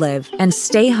authorities where you live and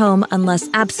stay home unless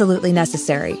absolutely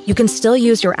necessary. You can still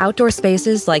use your outdoor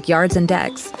spaces like yards and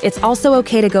decks. It's also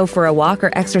okay to go for a walk or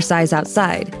exercise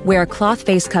outside. Wear a cloth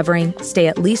face covering, stay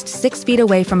at least 6 feet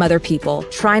away from other people,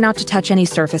 try not to touch any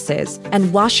surfaces,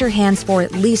 and wash your hands for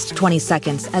at least 20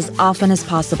 seconds as often as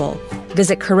possible.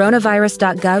 Visit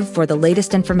coronavirus.gov for the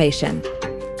latest information.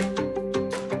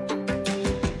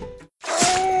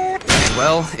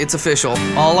 Well, it's official.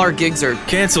 All our gigs are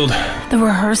canceled. The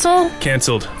rehearsal?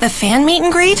 Canceled. The fan meet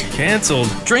and greet? Canceled.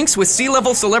 Drinks with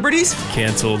C-level celebrities?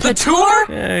 Canceled. The tour?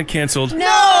 Canceled. No!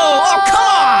 Oh, come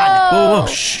on! Whoa, whoa,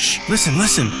 shh. Listen.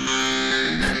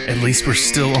 At least we're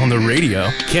still on the radio.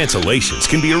 Cancellations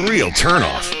can be a real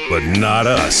turnoff, but not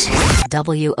us.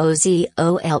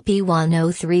 WOZO-LP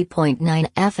 103.9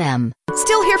 FM.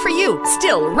 Still here for you.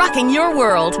 Still rocking your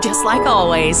world. Just like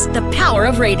always. The power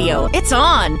of radio. It's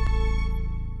on.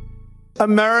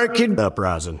 American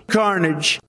uprising. carnage.